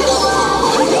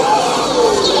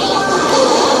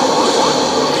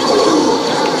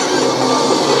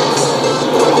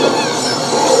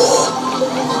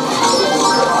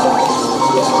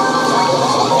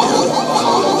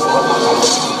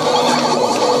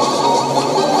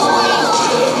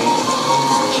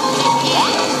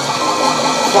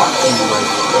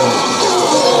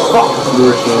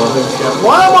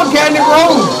 Why am I getting it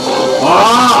wrong?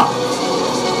 Ah!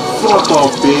 Fuck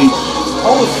off, bitch. I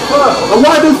was first. And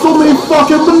why are there so many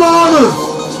fucking bananas?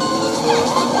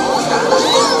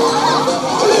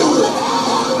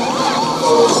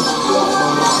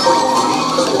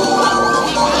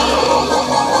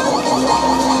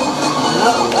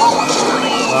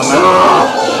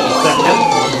 Second.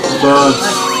 Birds.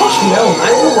 Fucking hell,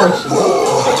 man. You're racing.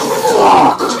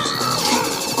 Fuck.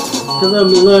 because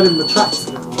I'm learning the tracks.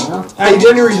 Yeah? Hey, the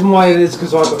only reason why it is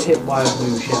because I got hit by a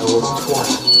blue shell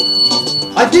twice.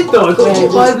 I did though, I got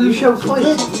hit by a blue shell twice.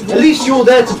 At least you're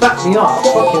there to back me up.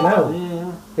 Fucking hell. Yeah.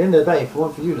 At the end of the day, if it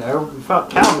weren't for you there, we felt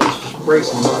Calvin's just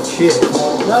racing like shit.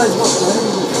 No, it's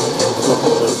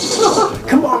not.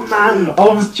 Come on, man. I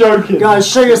was joking. Guys,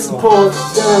 show your support.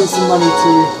 Donate some money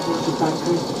to the bank.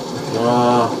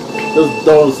 Just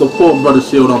don't support Brother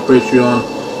Shield on Patreon.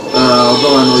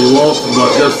 Although I know you won't,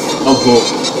 but just upvote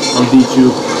on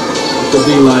D2. It's a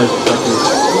D-Live,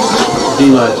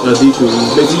 D-Live, D2.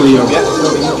 Basically,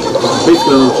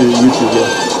 basically to YouTube, yeah.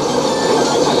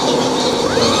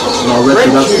 No,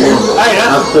 Red that's the one. Hey,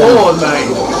 that's the one,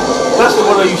 mate. That's the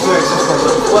one I used to access on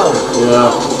the 12.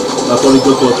 Yeah, that's only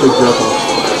good for a quick jerk off.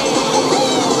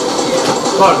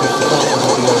 Quite good to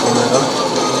on there, though.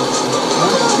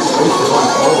 I used to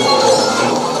like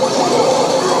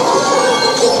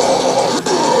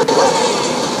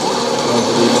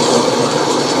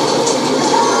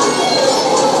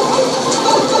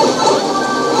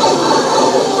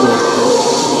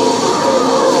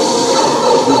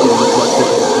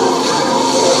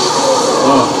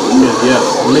yeah,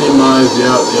 minimize,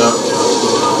 yeah,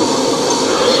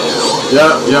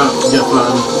 get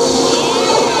flattened.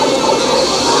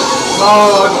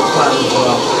 Oh, I got flattened as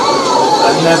well.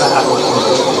 That never happened to me.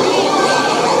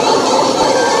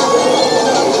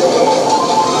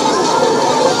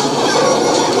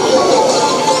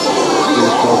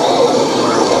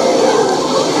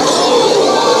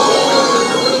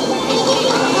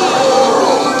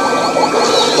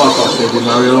 Fuck off, baby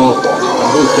Mario. I'm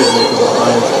bullshit making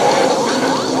behind.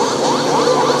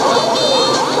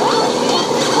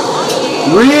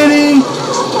 Really?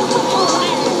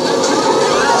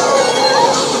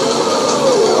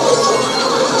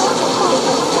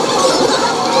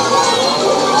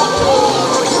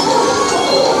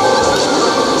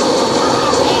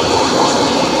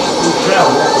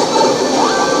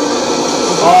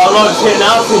 Oh, no, it's hitting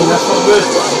out team, that's not good.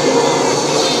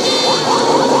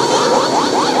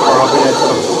 Alright, I'll be next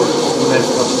one.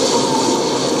 Next one.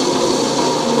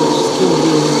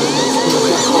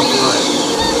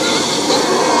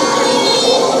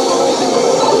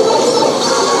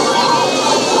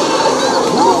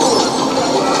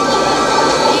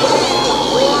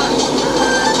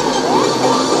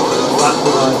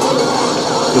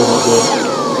 Still not good.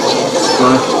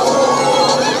 Right.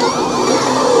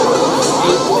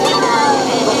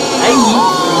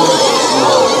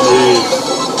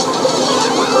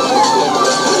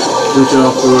 Good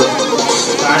job for it.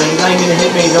 Alright, he's not even gonna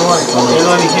hit me, don't worry.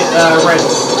 He'll only hit red.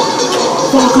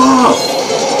 Fuck off!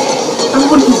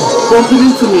 Everybody keeps bumping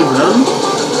into me, man.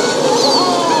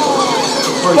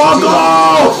 Fuck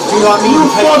off! Be like me You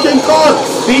and take fucking cunt!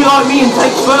 Be like me and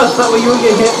take first, that way you won't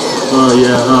get hit. Oh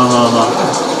yeah,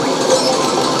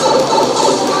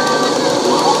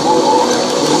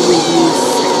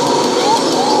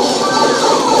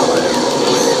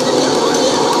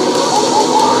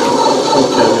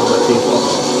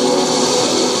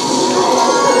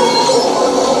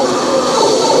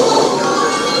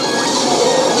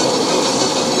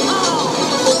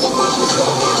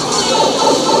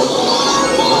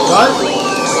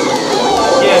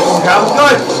 Yeah, go on, Calvin. Go!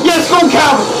 Yes, go on,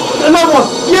 Calvin! Another one!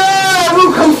 Yeah!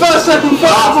 We'll come first, second,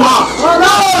 third.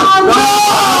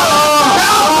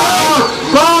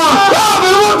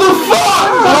 Calvin, what the fuck?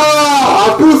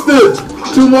 I boosted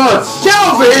too much.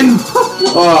 Calvin,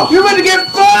 you're meant to get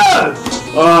third.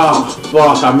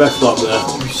 Fuck, I messed up there.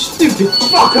 You stupid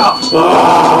fuck up.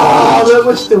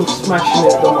 We're still smashing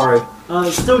it, don't worry.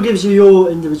 It still gives you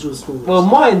your individual score. Well,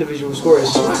 my individual score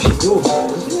is smashing yours.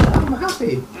 Yeah, I'm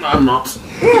happy. I'm not.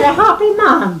 You're a happy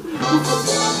man.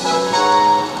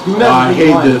 I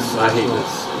hate this. I hate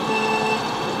this.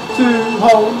 2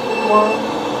 hole, 1.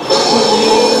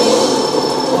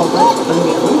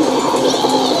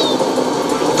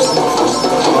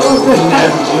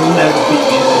 You'll never beat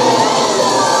me.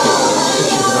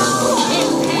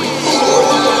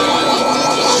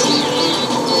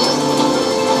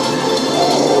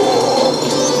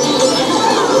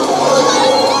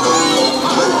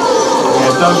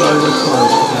 Don't know this one.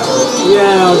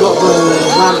 Yeah, I got the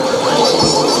ramp.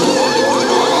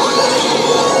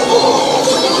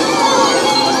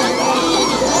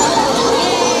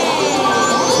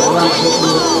 So ramp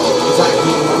hitting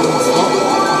exactly in the spot.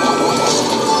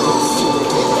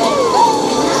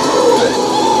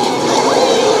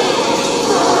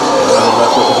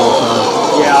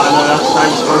 Yeah, I know, that's how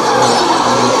you're supposed to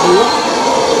do it.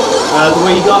 The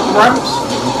way you got the ramps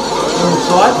on the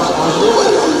side.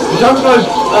 You don't go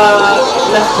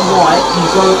left to right, you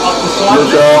go up the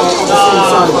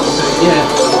side. Yeah.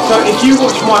 So if you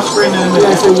watch my screen in a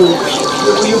minute,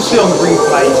 you'll see on the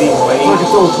replays either way. Like a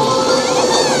dolphin.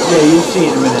 Yeah, you'll see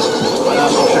in a minute.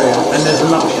 I'll show you. And there's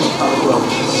another shortcut as well,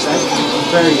 which is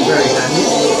very, very handy.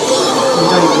 You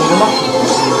don't even need a mushroom.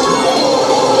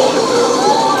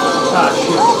 Ah,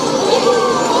 shit.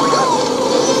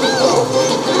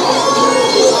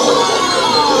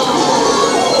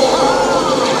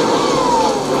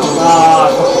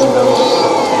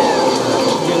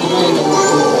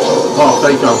 Oh,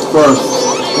 thank you. I'm first.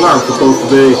 Where I'm supposed to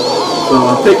be. So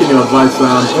I'm taking your advice, Sam.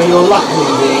 Well, you're lucky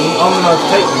to be. I'm going to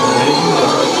overtake you.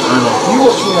 I know. You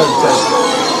watch me overtake.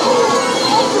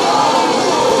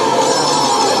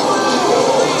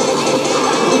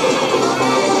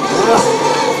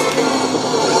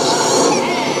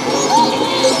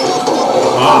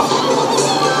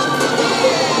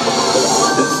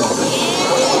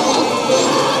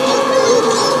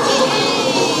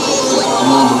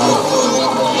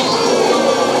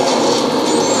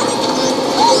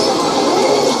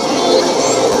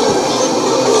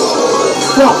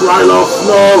 Fuck Rilo,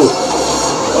 snow!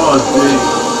 Oh, jeez.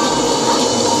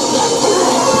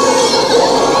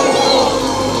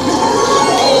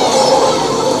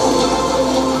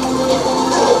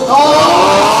 Oh!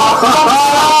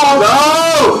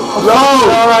 No!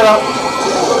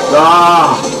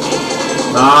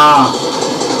 Nah.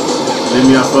 Leave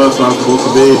me at first where I'm supposed to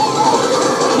be.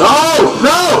 No!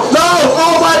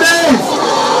 Oh, my days!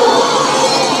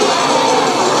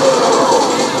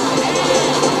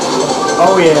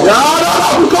 Oh yeah. No!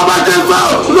 Come back this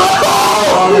out! No!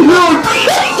 You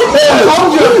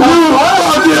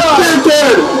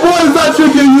dickhead! What is that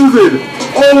trick you're using?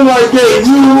 Oh my god,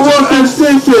 you fucking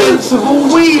dickhead! It's a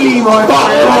wheelie, my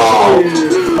friend!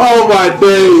 Oh my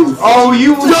days! Oh,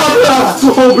 you just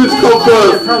so bitch come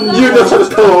first! You just have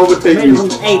to come overtake me!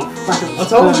 I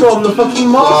told you I'm the fucking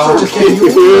master of this game.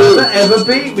 You'll never ever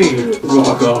beat me.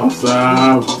 Fuck off,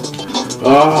 Sam!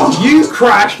 You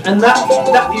crashed, and that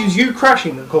is you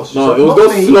crashing that cost you. No, it was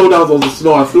those slowdowns on the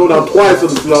snow. I slowed down twice on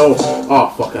the snow. Oh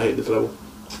fuck, I hate this level.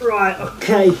 Right,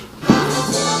 okay.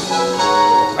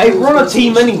 Hey, we're on a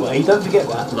team anyway, don't forget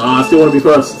that. Nah, I still want to be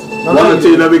first. No, One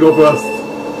team, let me go first. Oh,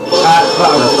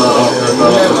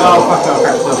 fuck,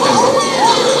 okay.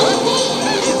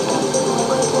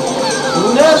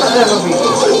 You'll never ever beat me.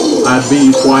 I beat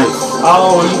you twice.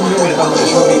 Oh, you can do it if I'm going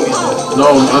to beat me. No,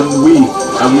 I'm Wii.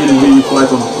 I'm really beat you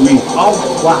twice on Wii. Oh,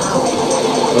 wow.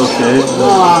 Okay. Oh,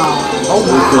 wow.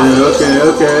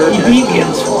 Okay. You beat me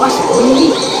on twice,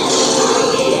 really?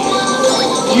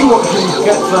 You want to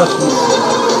get first one.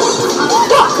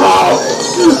 Fuck off!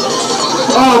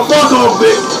 Oh, fuck off,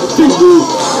 big Tingu!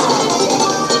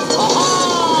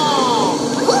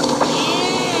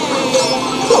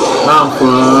 I'm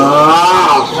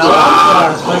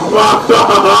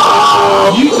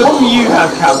What do you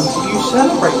have, Calvin? So you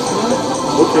celebrate tonight?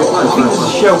 Okay, fine. I think there's a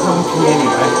show coming to me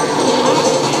anyway.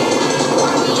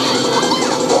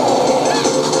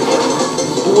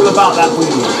 It's all about that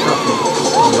wheelie, trust me.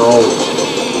 No.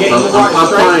 Getting the right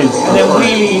straight and then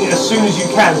wheeling as soon as you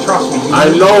can, trust me. I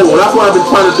know, that's what I've been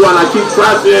trying to do and I keep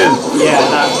crashing. Yeah,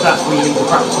 that's where you need to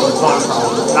practice all the time,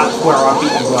 Carl. That's where I beat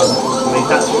you, unfortunately.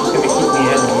 That's what's going to keep me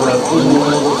ahead of you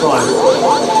all the time.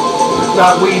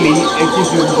 that wheelie, it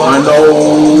gives you I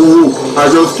know. I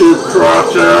just keep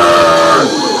crouching,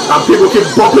 and people keep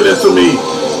bumping into me.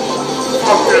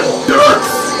 Fucking dirt.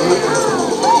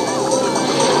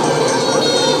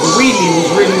 The wheelie was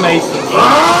really made for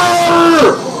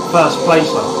first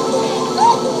placer.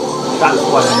 That's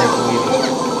why they make the wheelie.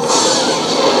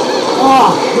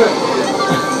 Oh,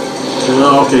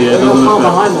 Yeah, okay, yeah, you're doesn't far affect.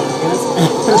 behind there, yes.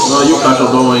 No, you catch up,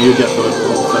 don't worry, you get for a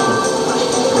second.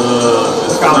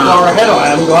 Look how far ahead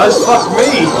I am, guys. Fuck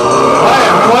me. I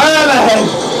am well ahead.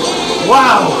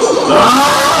 Wow.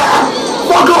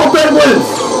 Fuck off, penguins!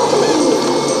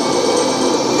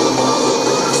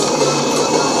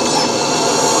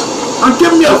 And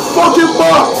give me a fucking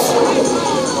box!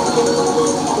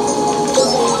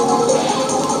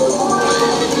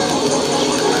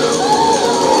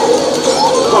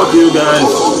 Fuck you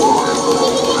guys.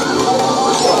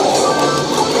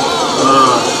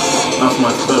 That's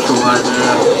my special right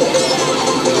there.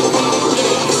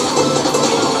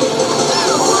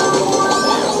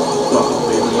 Fuck off,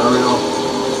 baby Wario.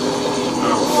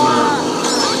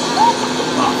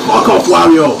 Oh, fuck off,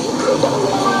 Wario!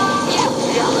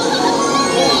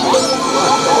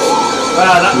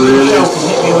 Wow, that really? Shell can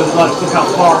hit me with like, look how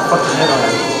far fucking ahead I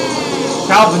am.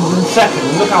 Calvin's in second,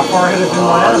 look how far ahead of him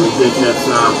I am. Dickhead,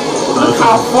 Sam. Look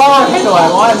how far ahead I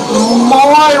am. I'm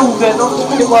miles ahead, not to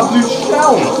hit my blue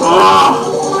shell.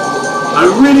 I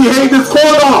really hate this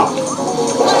corner!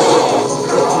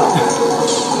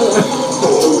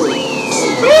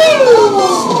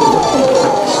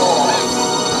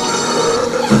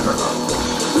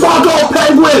 Fuck off,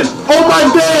 penguin! Oh my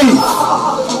days!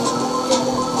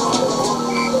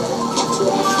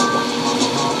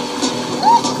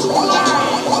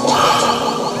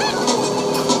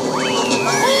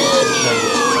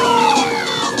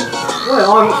 Wait,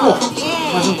 I'm at fourth.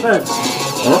 I'm in third.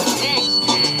 Huh?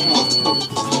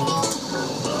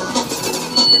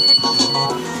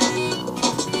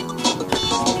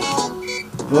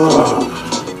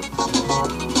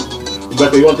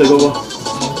 Rebecca, you want to take over?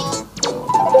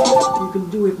 You can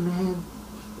do it, man.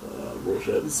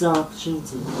 Bullshit. It's our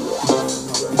opportunity.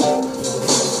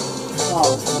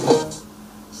 Oh,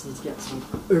 just need to get some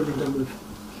over and done with.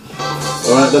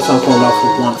 Alright, let's have fun last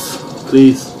for once.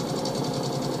 Please.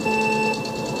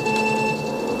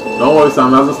 Don't worry,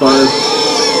 Sam, hasn't started.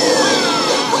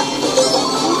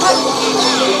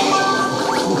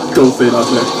 Don't say that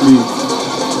next, please.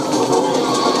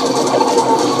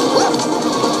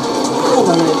 Oh,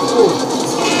 my man.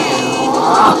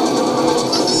 Ah!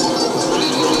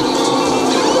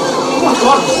 Oh my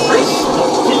god, race.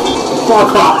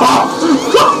 Fuck off!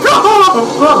 Fuck off!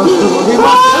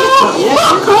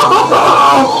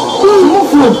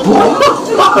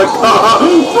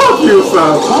 Fuck you,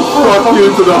 Sam! Fuck you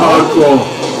to the hardcore!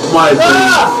 My thing.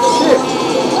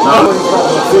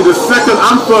 See, the second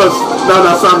I'm first, now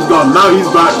that Sam's gone. Now he's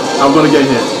back, I'm gonna get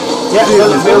hit. Yeah,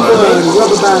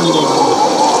 Rubber band.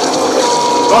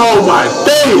 Oh my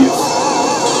days!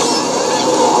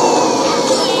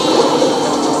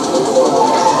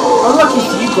 Unlucky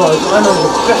for you guys, I know the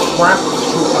best ramp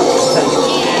shortcut to take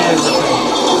everything.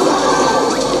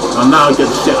 And now I get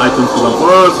the shit items for them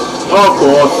first, of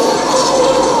course.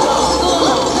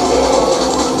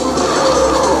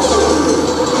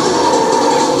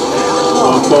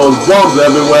 Of course, bombs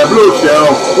everywhere, blue shell,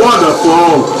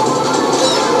 wonderful.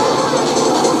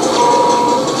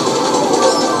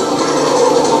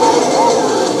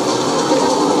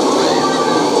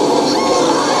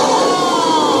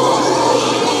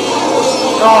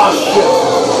 Oh shit.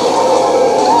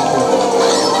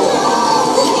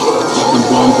 Fucking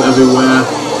bombs everywhere.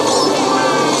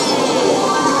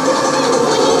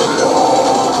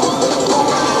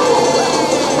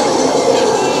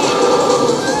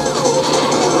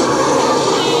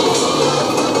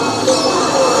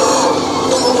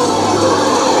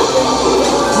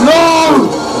 No!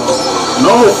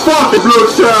 No fucking blue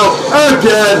shell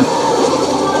again!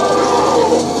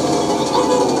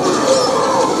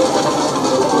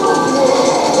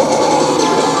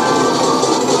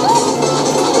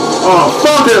 Oh,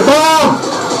 fuck it, bomb!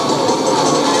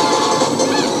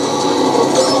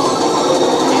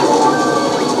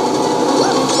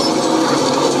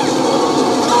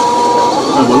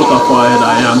 Oh, but look how far ahead I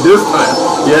am this time.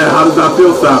 Yeah, how does that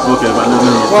feel, Sam? Okay, but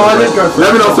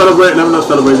let me not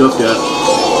celebrate just yet.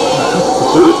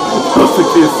 Just in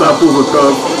case Sam pulls a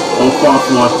curve or fast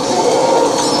one.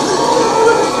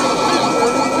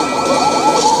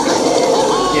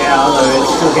 Yeah, I know, it's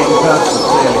still getting personal,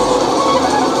 clearly.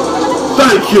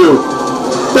 Thank you!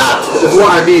 That That is what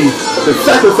I need. The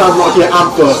second time's not here, I'm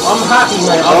first. I'm happy,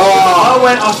 mate.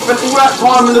 I spent all that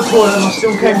time in the toilet and I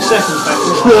still came second, thank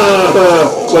you.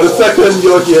 Well, the second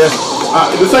you're here,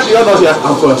 the second you're not here,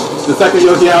 I'm first. The second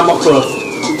you're here, I'm not first.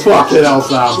 Fuck it,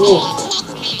 Sam.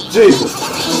 Jesus.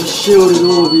 I'm shielding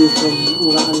all of you from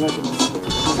all that unluckiness.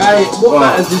 Hey, what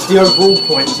matters is the overall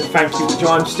points, so thank you, which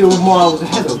I'm still miles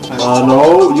ahead of.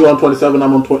 No, you're on 27,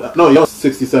 I'm on 20. No, you're on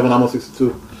 67, I'm on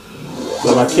 62.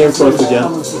 So I came first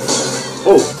again.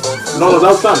 Oh, no,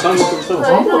 that was Sam. Sam was 67.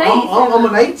 I'm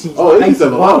on 80. Oh,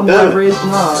 87. Oh, damn. Whatever it is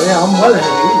now. Yeah, I'm well ahead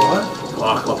of you, right?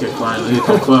 Fuck, okay, fine. You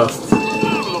come first.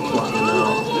 Fucking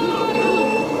hell.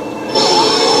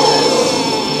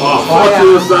 Oh, fuck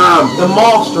you, Sam. The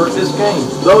master at this game.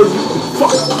 No, you.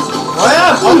 Fuck. I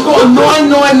am. I've got a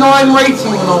 999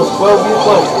 rating when I was 12 years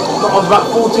old. No, I was about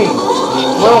 14.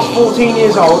 When I was 14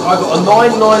 years old, I got a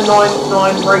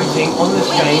 9999 rating on this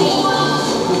game,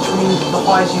 which means the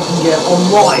highest you can get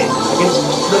online against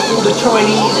all the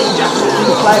Chinese and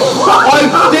Japanese players.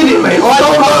 I did it, mate.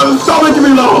 Stop making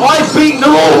me laugh. I beat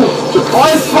them all.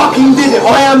 I fucking did it.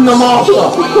 I am the master.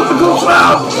 I'm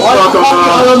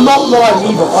not lying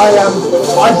either.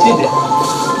 I did it.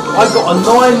 I got a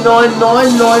 9999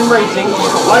 rating,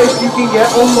 the highest you can get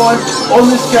online on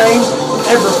this game,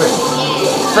 everything.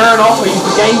 Fair enough, I use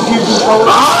the GameCube controller.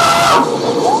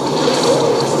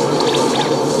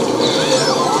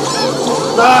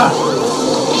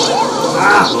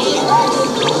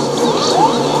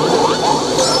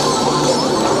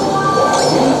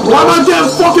 Why am I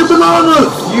getting fucking bananas?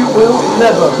 You will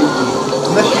never beat me,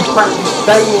 unless you practice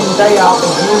day in, day out,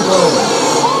 and you go.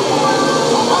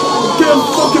 Getting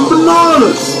fucking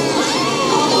bananas!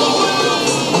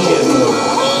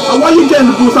 And why are you getting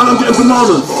the boost and I'm getting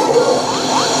bananas?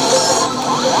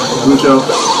 Good job.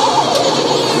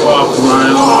 Fuck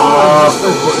right off.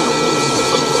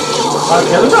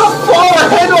 Okay, look how far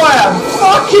ahead I am!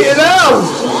 Fucking hell!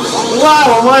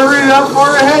 Wow, am I really that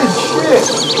far ahead? Shit!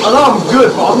 I know I'm good,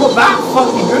 but I'm not that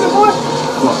fucking good, am I?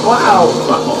 Wow.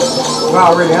 Wow,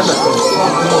 I really am that good.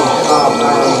 Fuck me.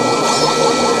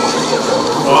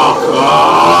 Fuck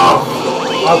off!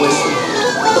 I win.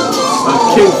 I'm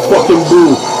King fucking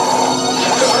Boo.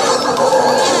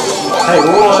 Hey,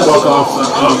 what? Fuck off.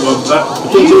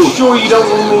 Are you sure you don't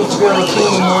want me to be on a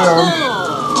team of my own?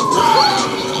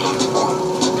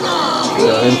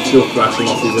 Yeah, I'm still crashing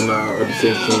off even now at the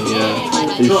same team,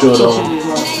 yeah. You sure don't?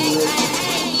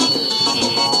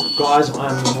 Guys, I'm not.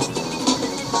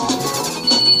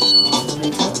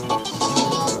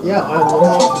 Yeah, I'm the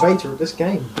masturbator of this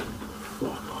game.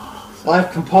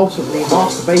 I've compulsively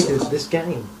masturbated this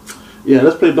game. Yeah,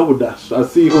 let's play Double Dash. I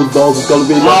see whose balls is gonna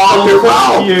be. Oh,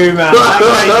 fuck you, man. Fuck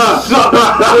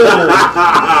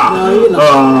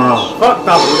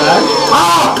Double Dash.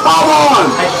 Oh, come on!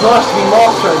 It's nice to be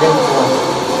master again.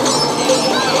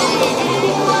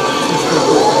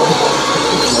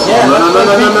 Yeah, no.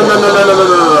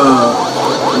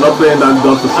 I'm not playing that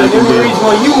gun for second game. And the only reason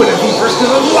why you wouldn't be first because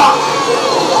of luck.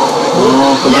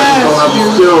 No, because I just don't have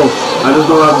the skill. I just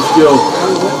don't have the skill.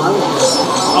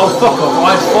 Oh, fuck off.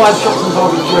 I have 5 shots on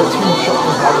target, you have 2 shots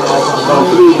on target. Oh,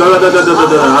 please. No.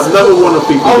 I've never won a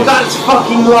FIFA game. Oh, that's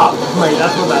fucking luck, mate.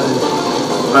 That's what that is.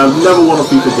 I've never won a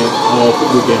FIFA game. Or a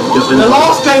football game. Just the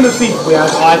last game of FIFA we had,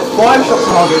 I had 5 shots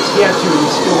on targets, he had 2, and he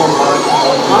still won by.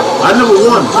 I never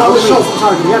won. That was shots on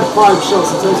target. We had 5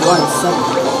 shots in total, I had 7.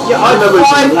 Yeah, I had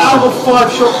 5 out of 5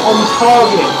 shots on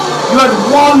target. You had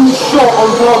 1 shot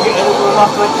on target and it was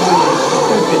enough to make you win.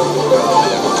 Stupid.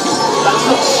 That's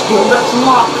not skill, that's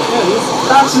luck.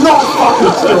 That's not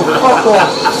fucking skill. Fuck off.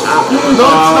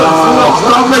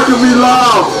 Stop making me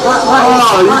laugh.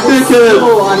 You dickhead.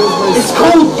 It's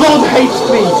called God Hates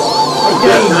Me.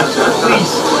 Again,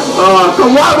 please.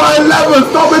 Come on, my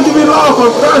 11. Stop making me laugh.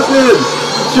 I'm crashing.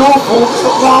 It's your fault.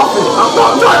 Stop laughing. I'm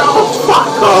not trying. Oh, fuck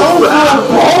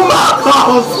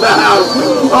off, Sam. Oh,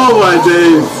 Sam. Oh, my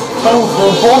days. Going for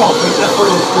a ball off me, that's what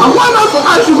it is. And why not?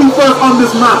 I should be first on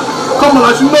this map. Come on,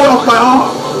 I should know it off by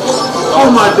heart. Oh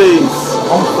my days.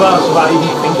 I'm first without even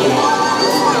thinking.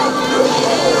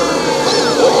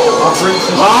 I've reached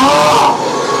this.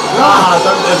 Don't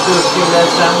ever do a skill there,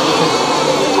 Sam.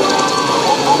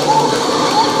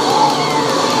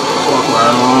 Fuck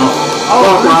right off. Oh,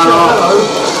 Fuck right off. hello.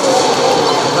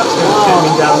 That's going to send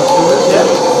me down the sewers, yeah.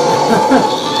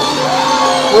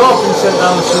 We're all been sent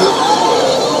down the sewers.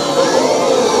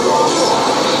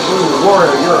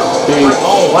 Warrior, you're a King.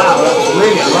 Oh wow, that's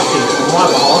really unlucky on my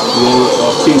behalf.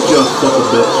 Well, King just up a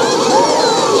bit.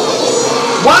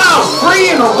 Wow,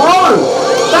 3 in a row!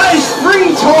 That is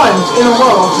 3 times in a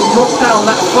row I've been knocked down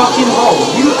that fucking hole.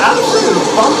 You absolute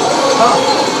fuck.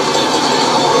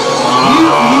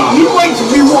 You wait till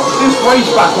we watch this race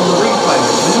back on the replay,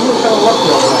 and you look how lucky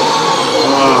I was.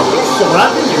 So that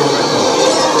didn't you reckon?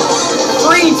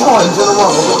 3 times in a row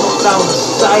I got knocked down the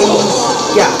same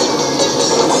gap.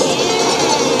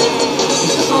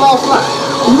 Is this the last lap?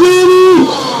 Really?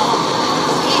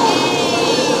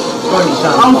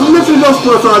 I'm literally just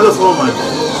first, I just, oh my god.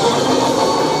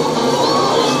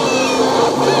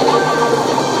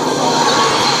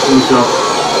 Finish up.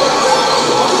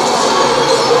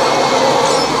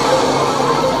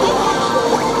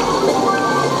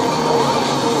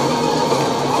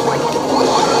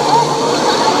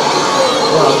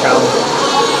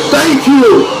 Thank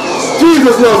you!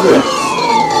 Jesus loves me!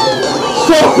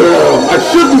 Fuck girl! I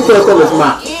should be first on this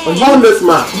map. On this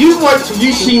map. You wait till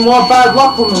you see my bad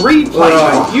luck on the replay,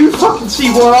 mate. You fucking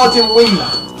see why I didn't win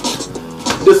that.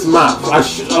 This map,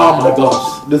 oh my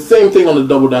gosh. The same thing on the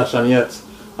double dash, and yet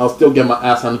I'll still get my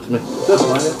ass handed to me. That's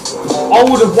fine. I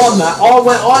would have won that.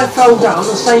 I fell down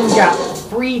the same gap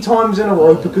 3 times in a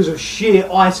row because of sheer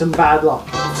item bad luck.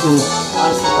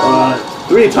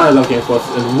 3 times I came first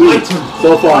in week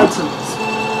so far. Item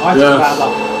bad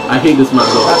luck. I hate this map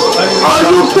though. Are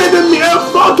you kidding me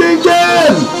fucking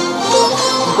again?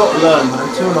 You've got to learn, man.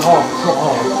 2.5. It's not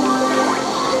hard.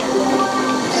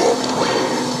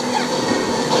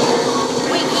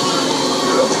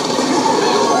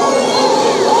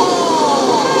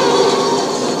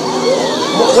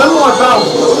 When my valve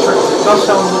tricks, it does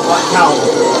sound like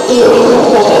Calvin.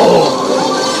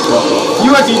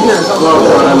 You actually hear it.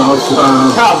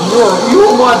 Calvin,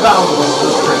 you're my valve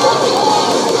trick.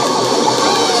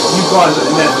 You guys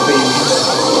have never been.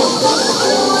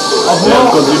 Yeah,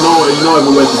 because you know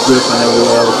everywhere to drift and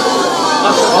everywhere else.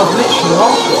 I've literally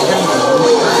lost it.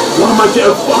 Why am I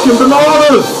getting fucking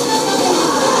bananas?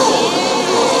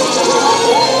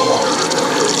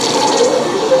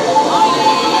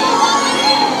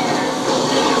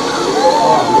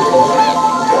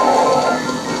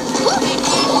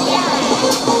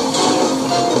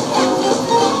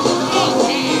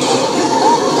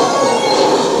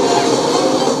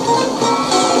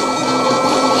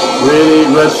 Really,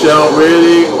 red shell,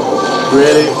 really?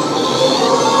 Really?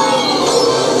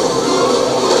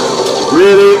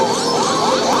 Really?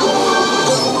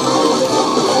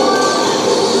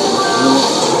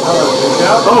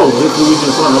 Oh, it's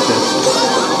Luigi's son, okay.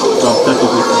 Well,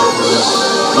 technically,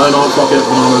 yeah. No, fuck it,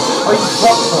 bananas. Oh, you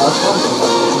fucked first?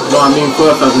 No, I mean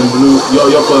first as in blue.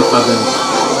 Your first as in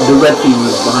the red team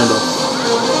is behind us.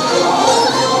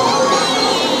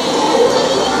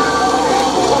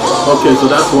 Okay, so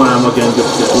that's why I'm against the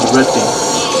red team.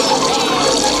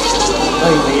 Oh,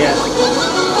 yeah.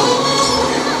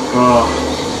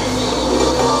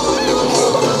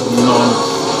 No.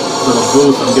 Get a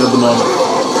boost and get a banana.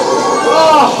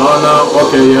 Oh no,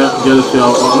 okay, yeah, get a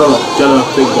shell. Oh no, get a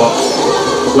big box.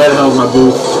 Where the hell's my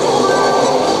boost?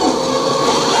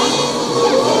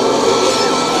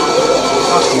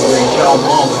 Fucking green shell,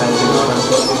 mom has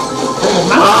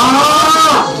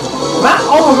Matt!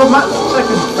 Oh my god, Matt,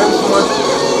 second. Thanks so much.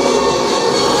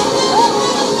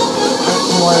 Thanks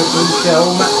for my blue shell.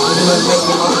 Matt's gonna make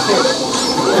me like this.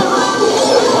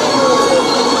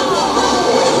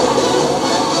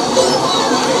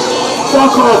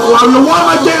 Fuck off, Wario! Why am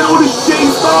I getting all this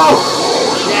shitty stuff?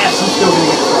 Yes, I'm still gonna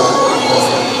get started.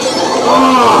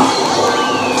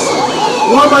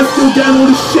 Why am I still getting all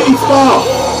this shitty stuff?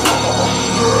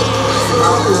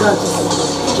 Is that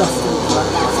just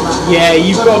yeah,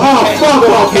 you've got to fuck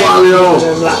off, Wario!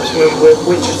 Laps with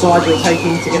which side you're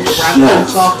taking to get the ramp and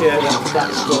stuff. Yeah,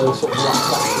 that's the sort of rough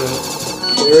stuff.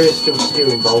 There is still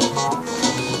skill involved.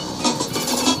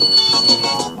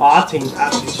 Our team's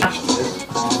absolutely smashed it.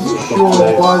 You sure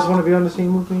you guys want to be on the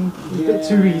team with me? It's a bit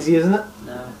too easy, isn't it?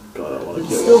 No. God, I want to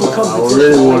kill still the I competition.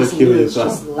 really want to kill this. It's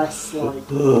just less like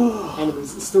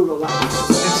enemies. It's still got that.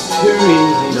 It's too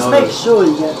easy. Just make sure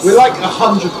you get. We're like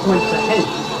 100 points ahead.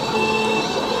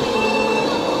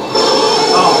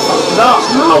 Oh, fuck it up!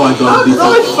 No, I got this.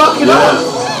 No, fuck it up!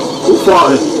 Who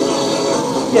fought it?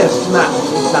 Yes, Matt.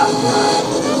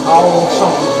 Oh,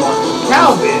 someone's like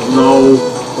Calvin. No.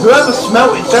 Whoever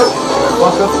smelt it, dealt it.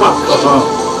 Fuck.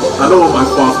 I know what my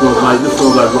fart smells like. This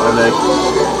smells like rotten egg.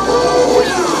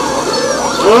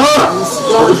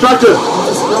 I'm distracted.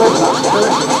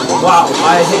 Wow,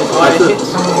 I hit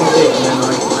someone with it and then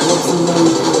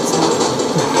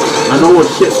I know what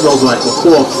shit smells like, of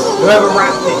course. whoever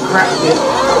wrapped it, cracked it.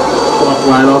 Fuck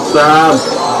right off, Sam.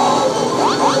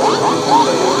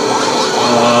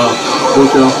 Blue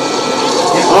shell.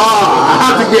 Yeah. I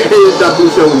have to get hit that blue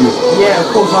shell with you. Yeah, of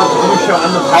course I have the blue shot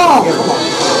and the pack together.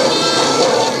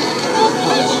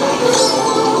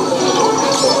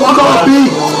 Fuck off,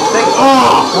 B!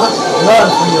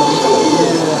 Learn from yours.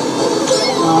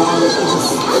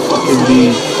 Fucking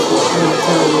bees.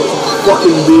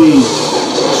 Fucking bees.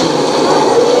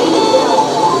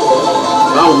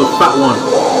 That was a fat one.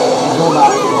 Ignore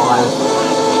that live.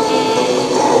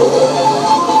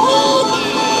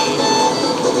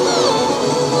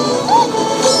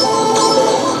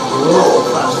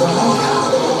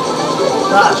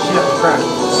 That shit crap.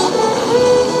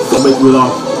 Don't make me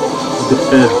laugh.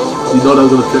 You know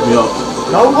that's gonna trip me up.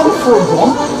 No one for a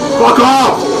one? Fuck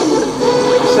off! I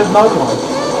said no one.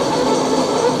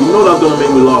 You know that's gonna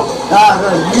make me laugh. No,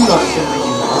 you know it's gonna make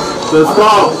you laugh. Let's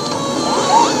go!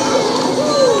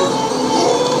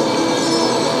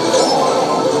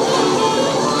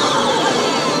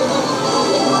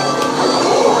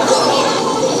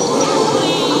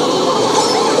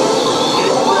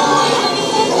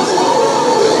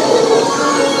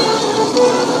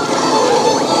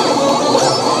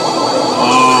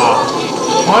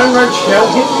 Iron Red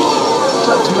Shell hit me?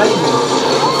 That's amazing.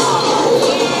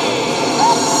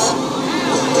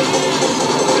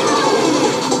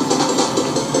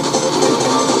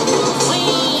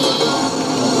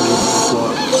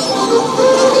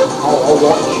 I'll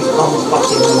watch you come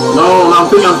fucking... No,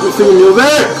 I'm singing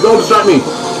music! Don't distract me!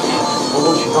 I'll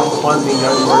watch you come behind me,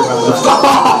 don't worry about that.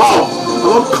 Stop! I'm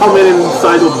not coming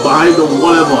inside or behind or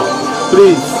whatever.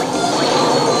 Please.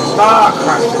 Ah,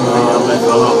 crap. I'm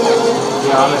messing up.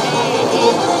 Yeah, I messed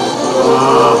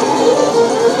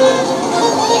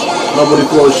Nobody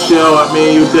throw a shell at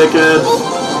me, you dickheads.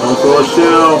 Don't throw a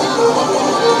shell.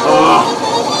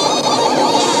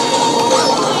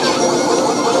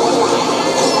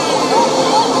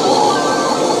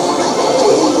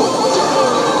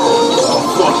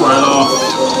 Fuck right off.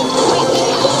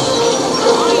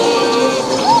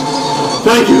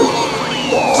 Thank you.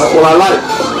 That's what I like.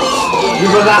 We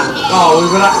were that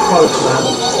close, man.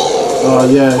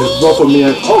 Yeah, both of me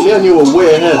and... Oh, me and you were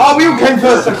way ahead. Oh, we all came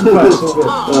first, second first. All good.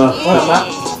 Well, Matt.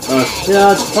 Yeah,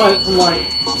 I just played from like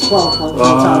 12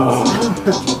 times.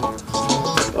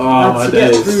 My to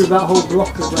get days. through that whole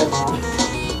block of red.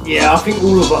 Yeah, I think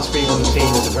all of us being on the team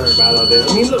was a very bad idea.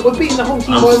 I mean, look, we're beating the whole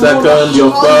team I'm by second,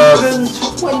 you're first.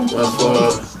 120. That's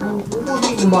good. We're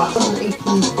beating them by 118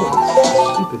 points.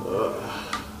 Stupid.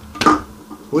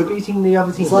 We're beating the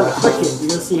other team. It's like cricket,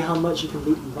 you're going to see how much you can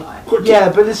beat them by. Yeah,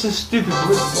 but this is stupid.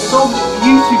 It's all,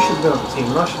 you two should have been on the team,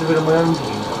 and I should have been on my own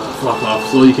team. Fuck off,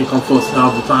 so you can come first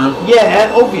half the time?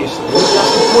 Yeah, obviously.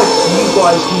 That's the point. You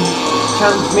guys can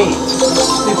challenge me.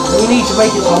 It's stupid. We need to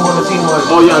make it so I'm on the team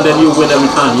like... Oh yeah, and then you win every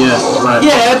time, yeah, right.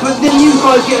 Yeah, but then you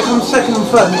guys get to come second and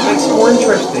third, and it makes it more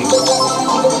interesting. I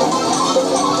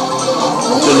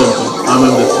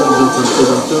remember this.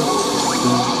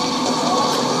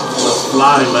 Let's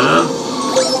fly, man.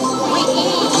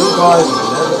 You guys are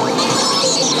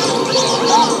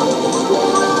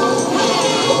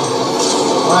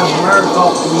I'm America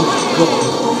from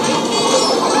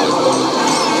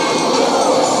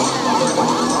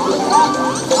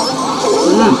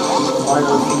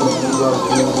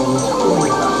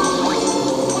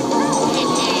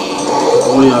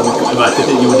Oh yeah, if I could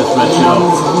hit you with this red shell.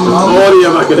 Oh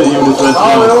yeah, if I could hit you with this red Oh, it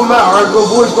shell. don't matter. I've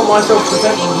always got myself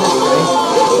protected in this game.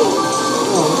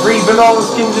 3 banana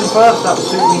skins in first, that would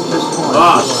suit me just fine.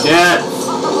 Oh shit!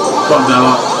 Fuck that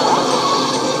up.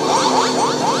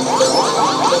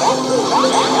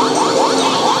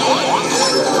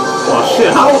 Oh shit,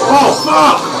 how? Oh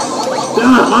fuck!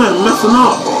 Damn, I am messing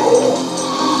up.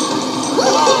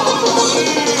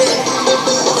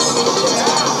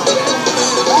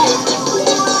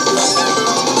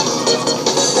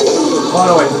 By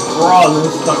the way, the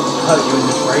piranhas don't hurt you in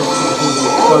this race.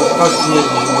 Close to you.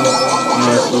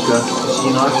 Yeah, okay.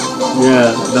 You know? Yeah,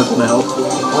 that's gonna help.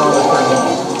 Piranhas don't hit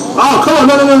you. Oh, come on,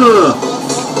 no.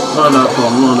 Not that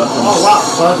problem, not that problem. Oh wow,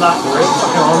 third lap of the race.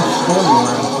 Fucking I'm storming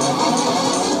around.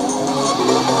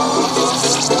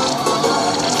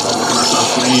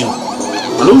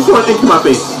 And also I think in my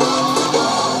face.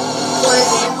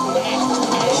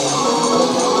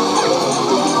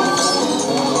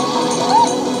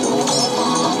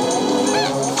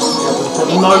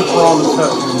 No piranhas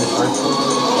hurt you in this race.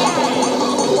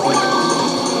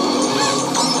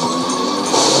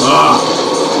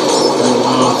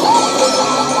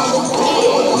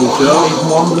 Blue shell?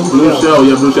 Blue shell,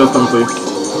 yeah, blue shell's coming for you.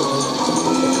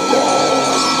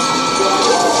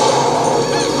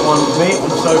 One with me, I'm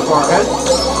so far ahead.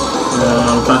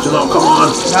 Yeah, I'm catching up, come on.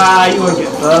 Nah, you won't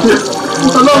get first.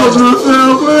 Another blue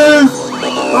shell, please!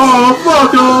 Oh,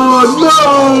 fuck on,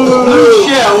 no! Blue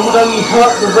shell would only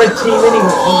hurt the red team anyway,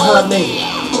 it won't hurt me.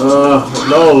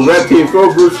 No, red team,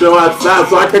 throw blue shell at Sam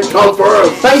so I can come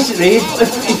first. Basically,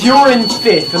 if you're in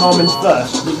 5th and I'm in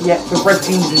 1st, but yet the red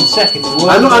team's in 2nd.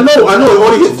 I know, it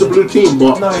only hits the blue team,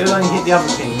 but... No, it only hit the other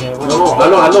team, yeah. No,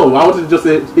 I know. I wanted to just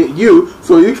hit you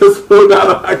so you can slow down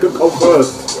and I can come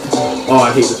first. Oh,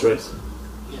 I hate this race.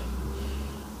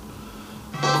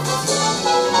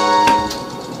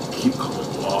 Keep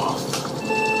coming off.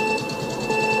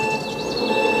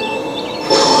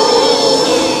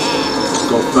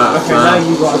 Go fast, okay, now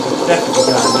you guys are definitely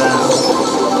going down.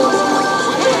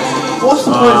 What's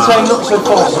the point of saying not so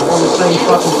fast on the same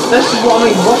fucking... This is what I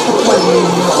mean. What's the point of me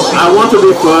not... I want to be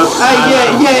first. Hey,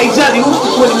 yeah, exactly. What's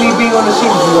the point of me being on the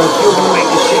scene with you if you're going to make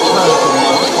this shit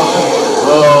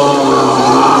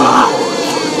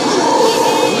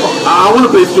I want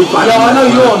to play Street Fighter. Yeah, I know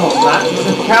you're not that,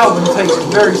 but Calvin takes it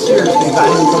very seriously that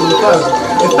him coming first.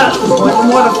 If that's the point, then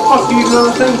why the fuck are you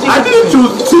doing the same thing? I didn't choose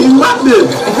Team Madden.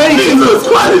 If anything, Jesus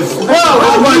Christ.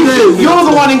 you're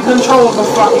the one in control of the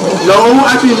fucking control. No,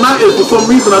 actually Matt is for some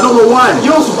reason. I don't know why.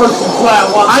 You're supposed to play at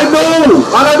once. I know,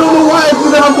 and I don't know why I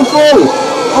didn't have control.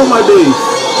 Oh my days.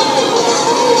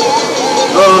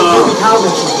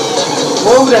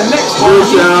 Over there, next time.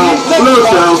 Blue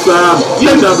shell, Sam.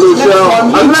 Take that blue shell.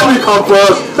 And let me come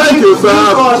first. Thank you, Sam.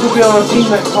 You guys will be on a team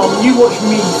next time, and you watch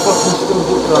me fucking still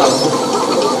book that.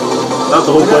 That's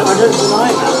the whole point. I don't deny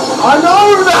that. I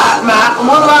know that, Matt. And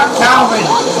what about Calvin?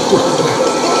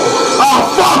 Oh,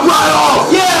 fuck right off!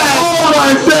 Yeah! Oh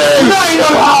my days! Now you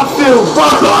know how I feel.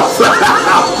 Fuck off, Sam!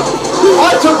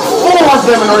 I took 4 of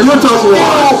them and You took 1.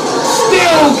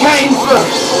 Still came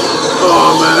first.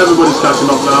 Oh man, everybody's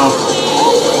catching up now.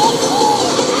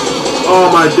 Oh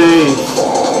my days.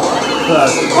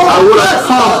 I would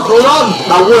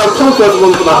have come first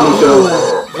one for that blue shell.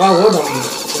 Wow, well done,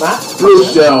 Matt. Blue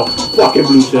shell. Fucking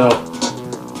blue shell.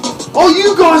 Oh,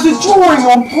 you guys are drawing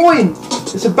on point.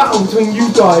 It's a battle between you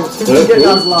guys. Get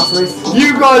down to the last race.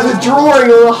 You guys are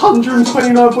drawing on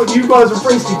 129 points. You guys have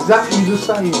raced exactly the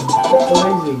same.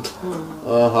 Amazing.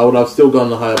 I would have still gotten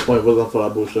the higher point, wasn't for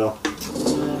that blue shell.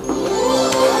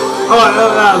 Alright,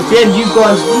 again, you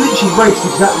guys literally raced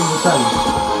exactly the same.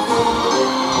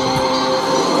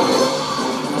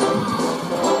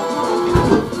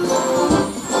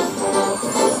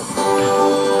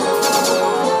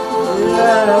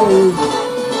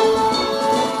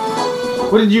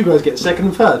 What did you guys get? 2nd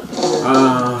and 3rd?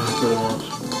 Pretty much.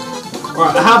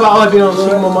 Alright, how about I be on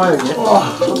team on my own, yeah?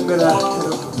 I'm gonna...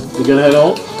 You gonna head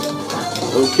on?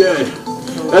 Okay.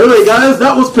 Anyway, guys,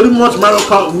 that was pretty much Mario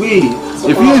Kart Wii.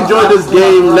 If you enjoyed this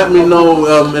game, let me know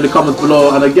in the comments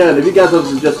below. And again, if you guys have a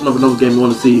suggestion of another game you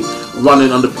want to see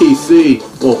running on the PC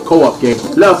or co-op game,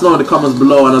 let us know in the comments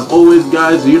below. And as always,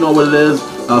 guys, you know what it is.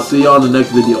 I'll see you on the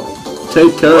next video.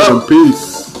 Take care and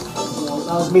peace.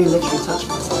 That was me literally touching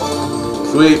myself.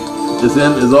 Sweet. This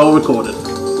end is all recorded.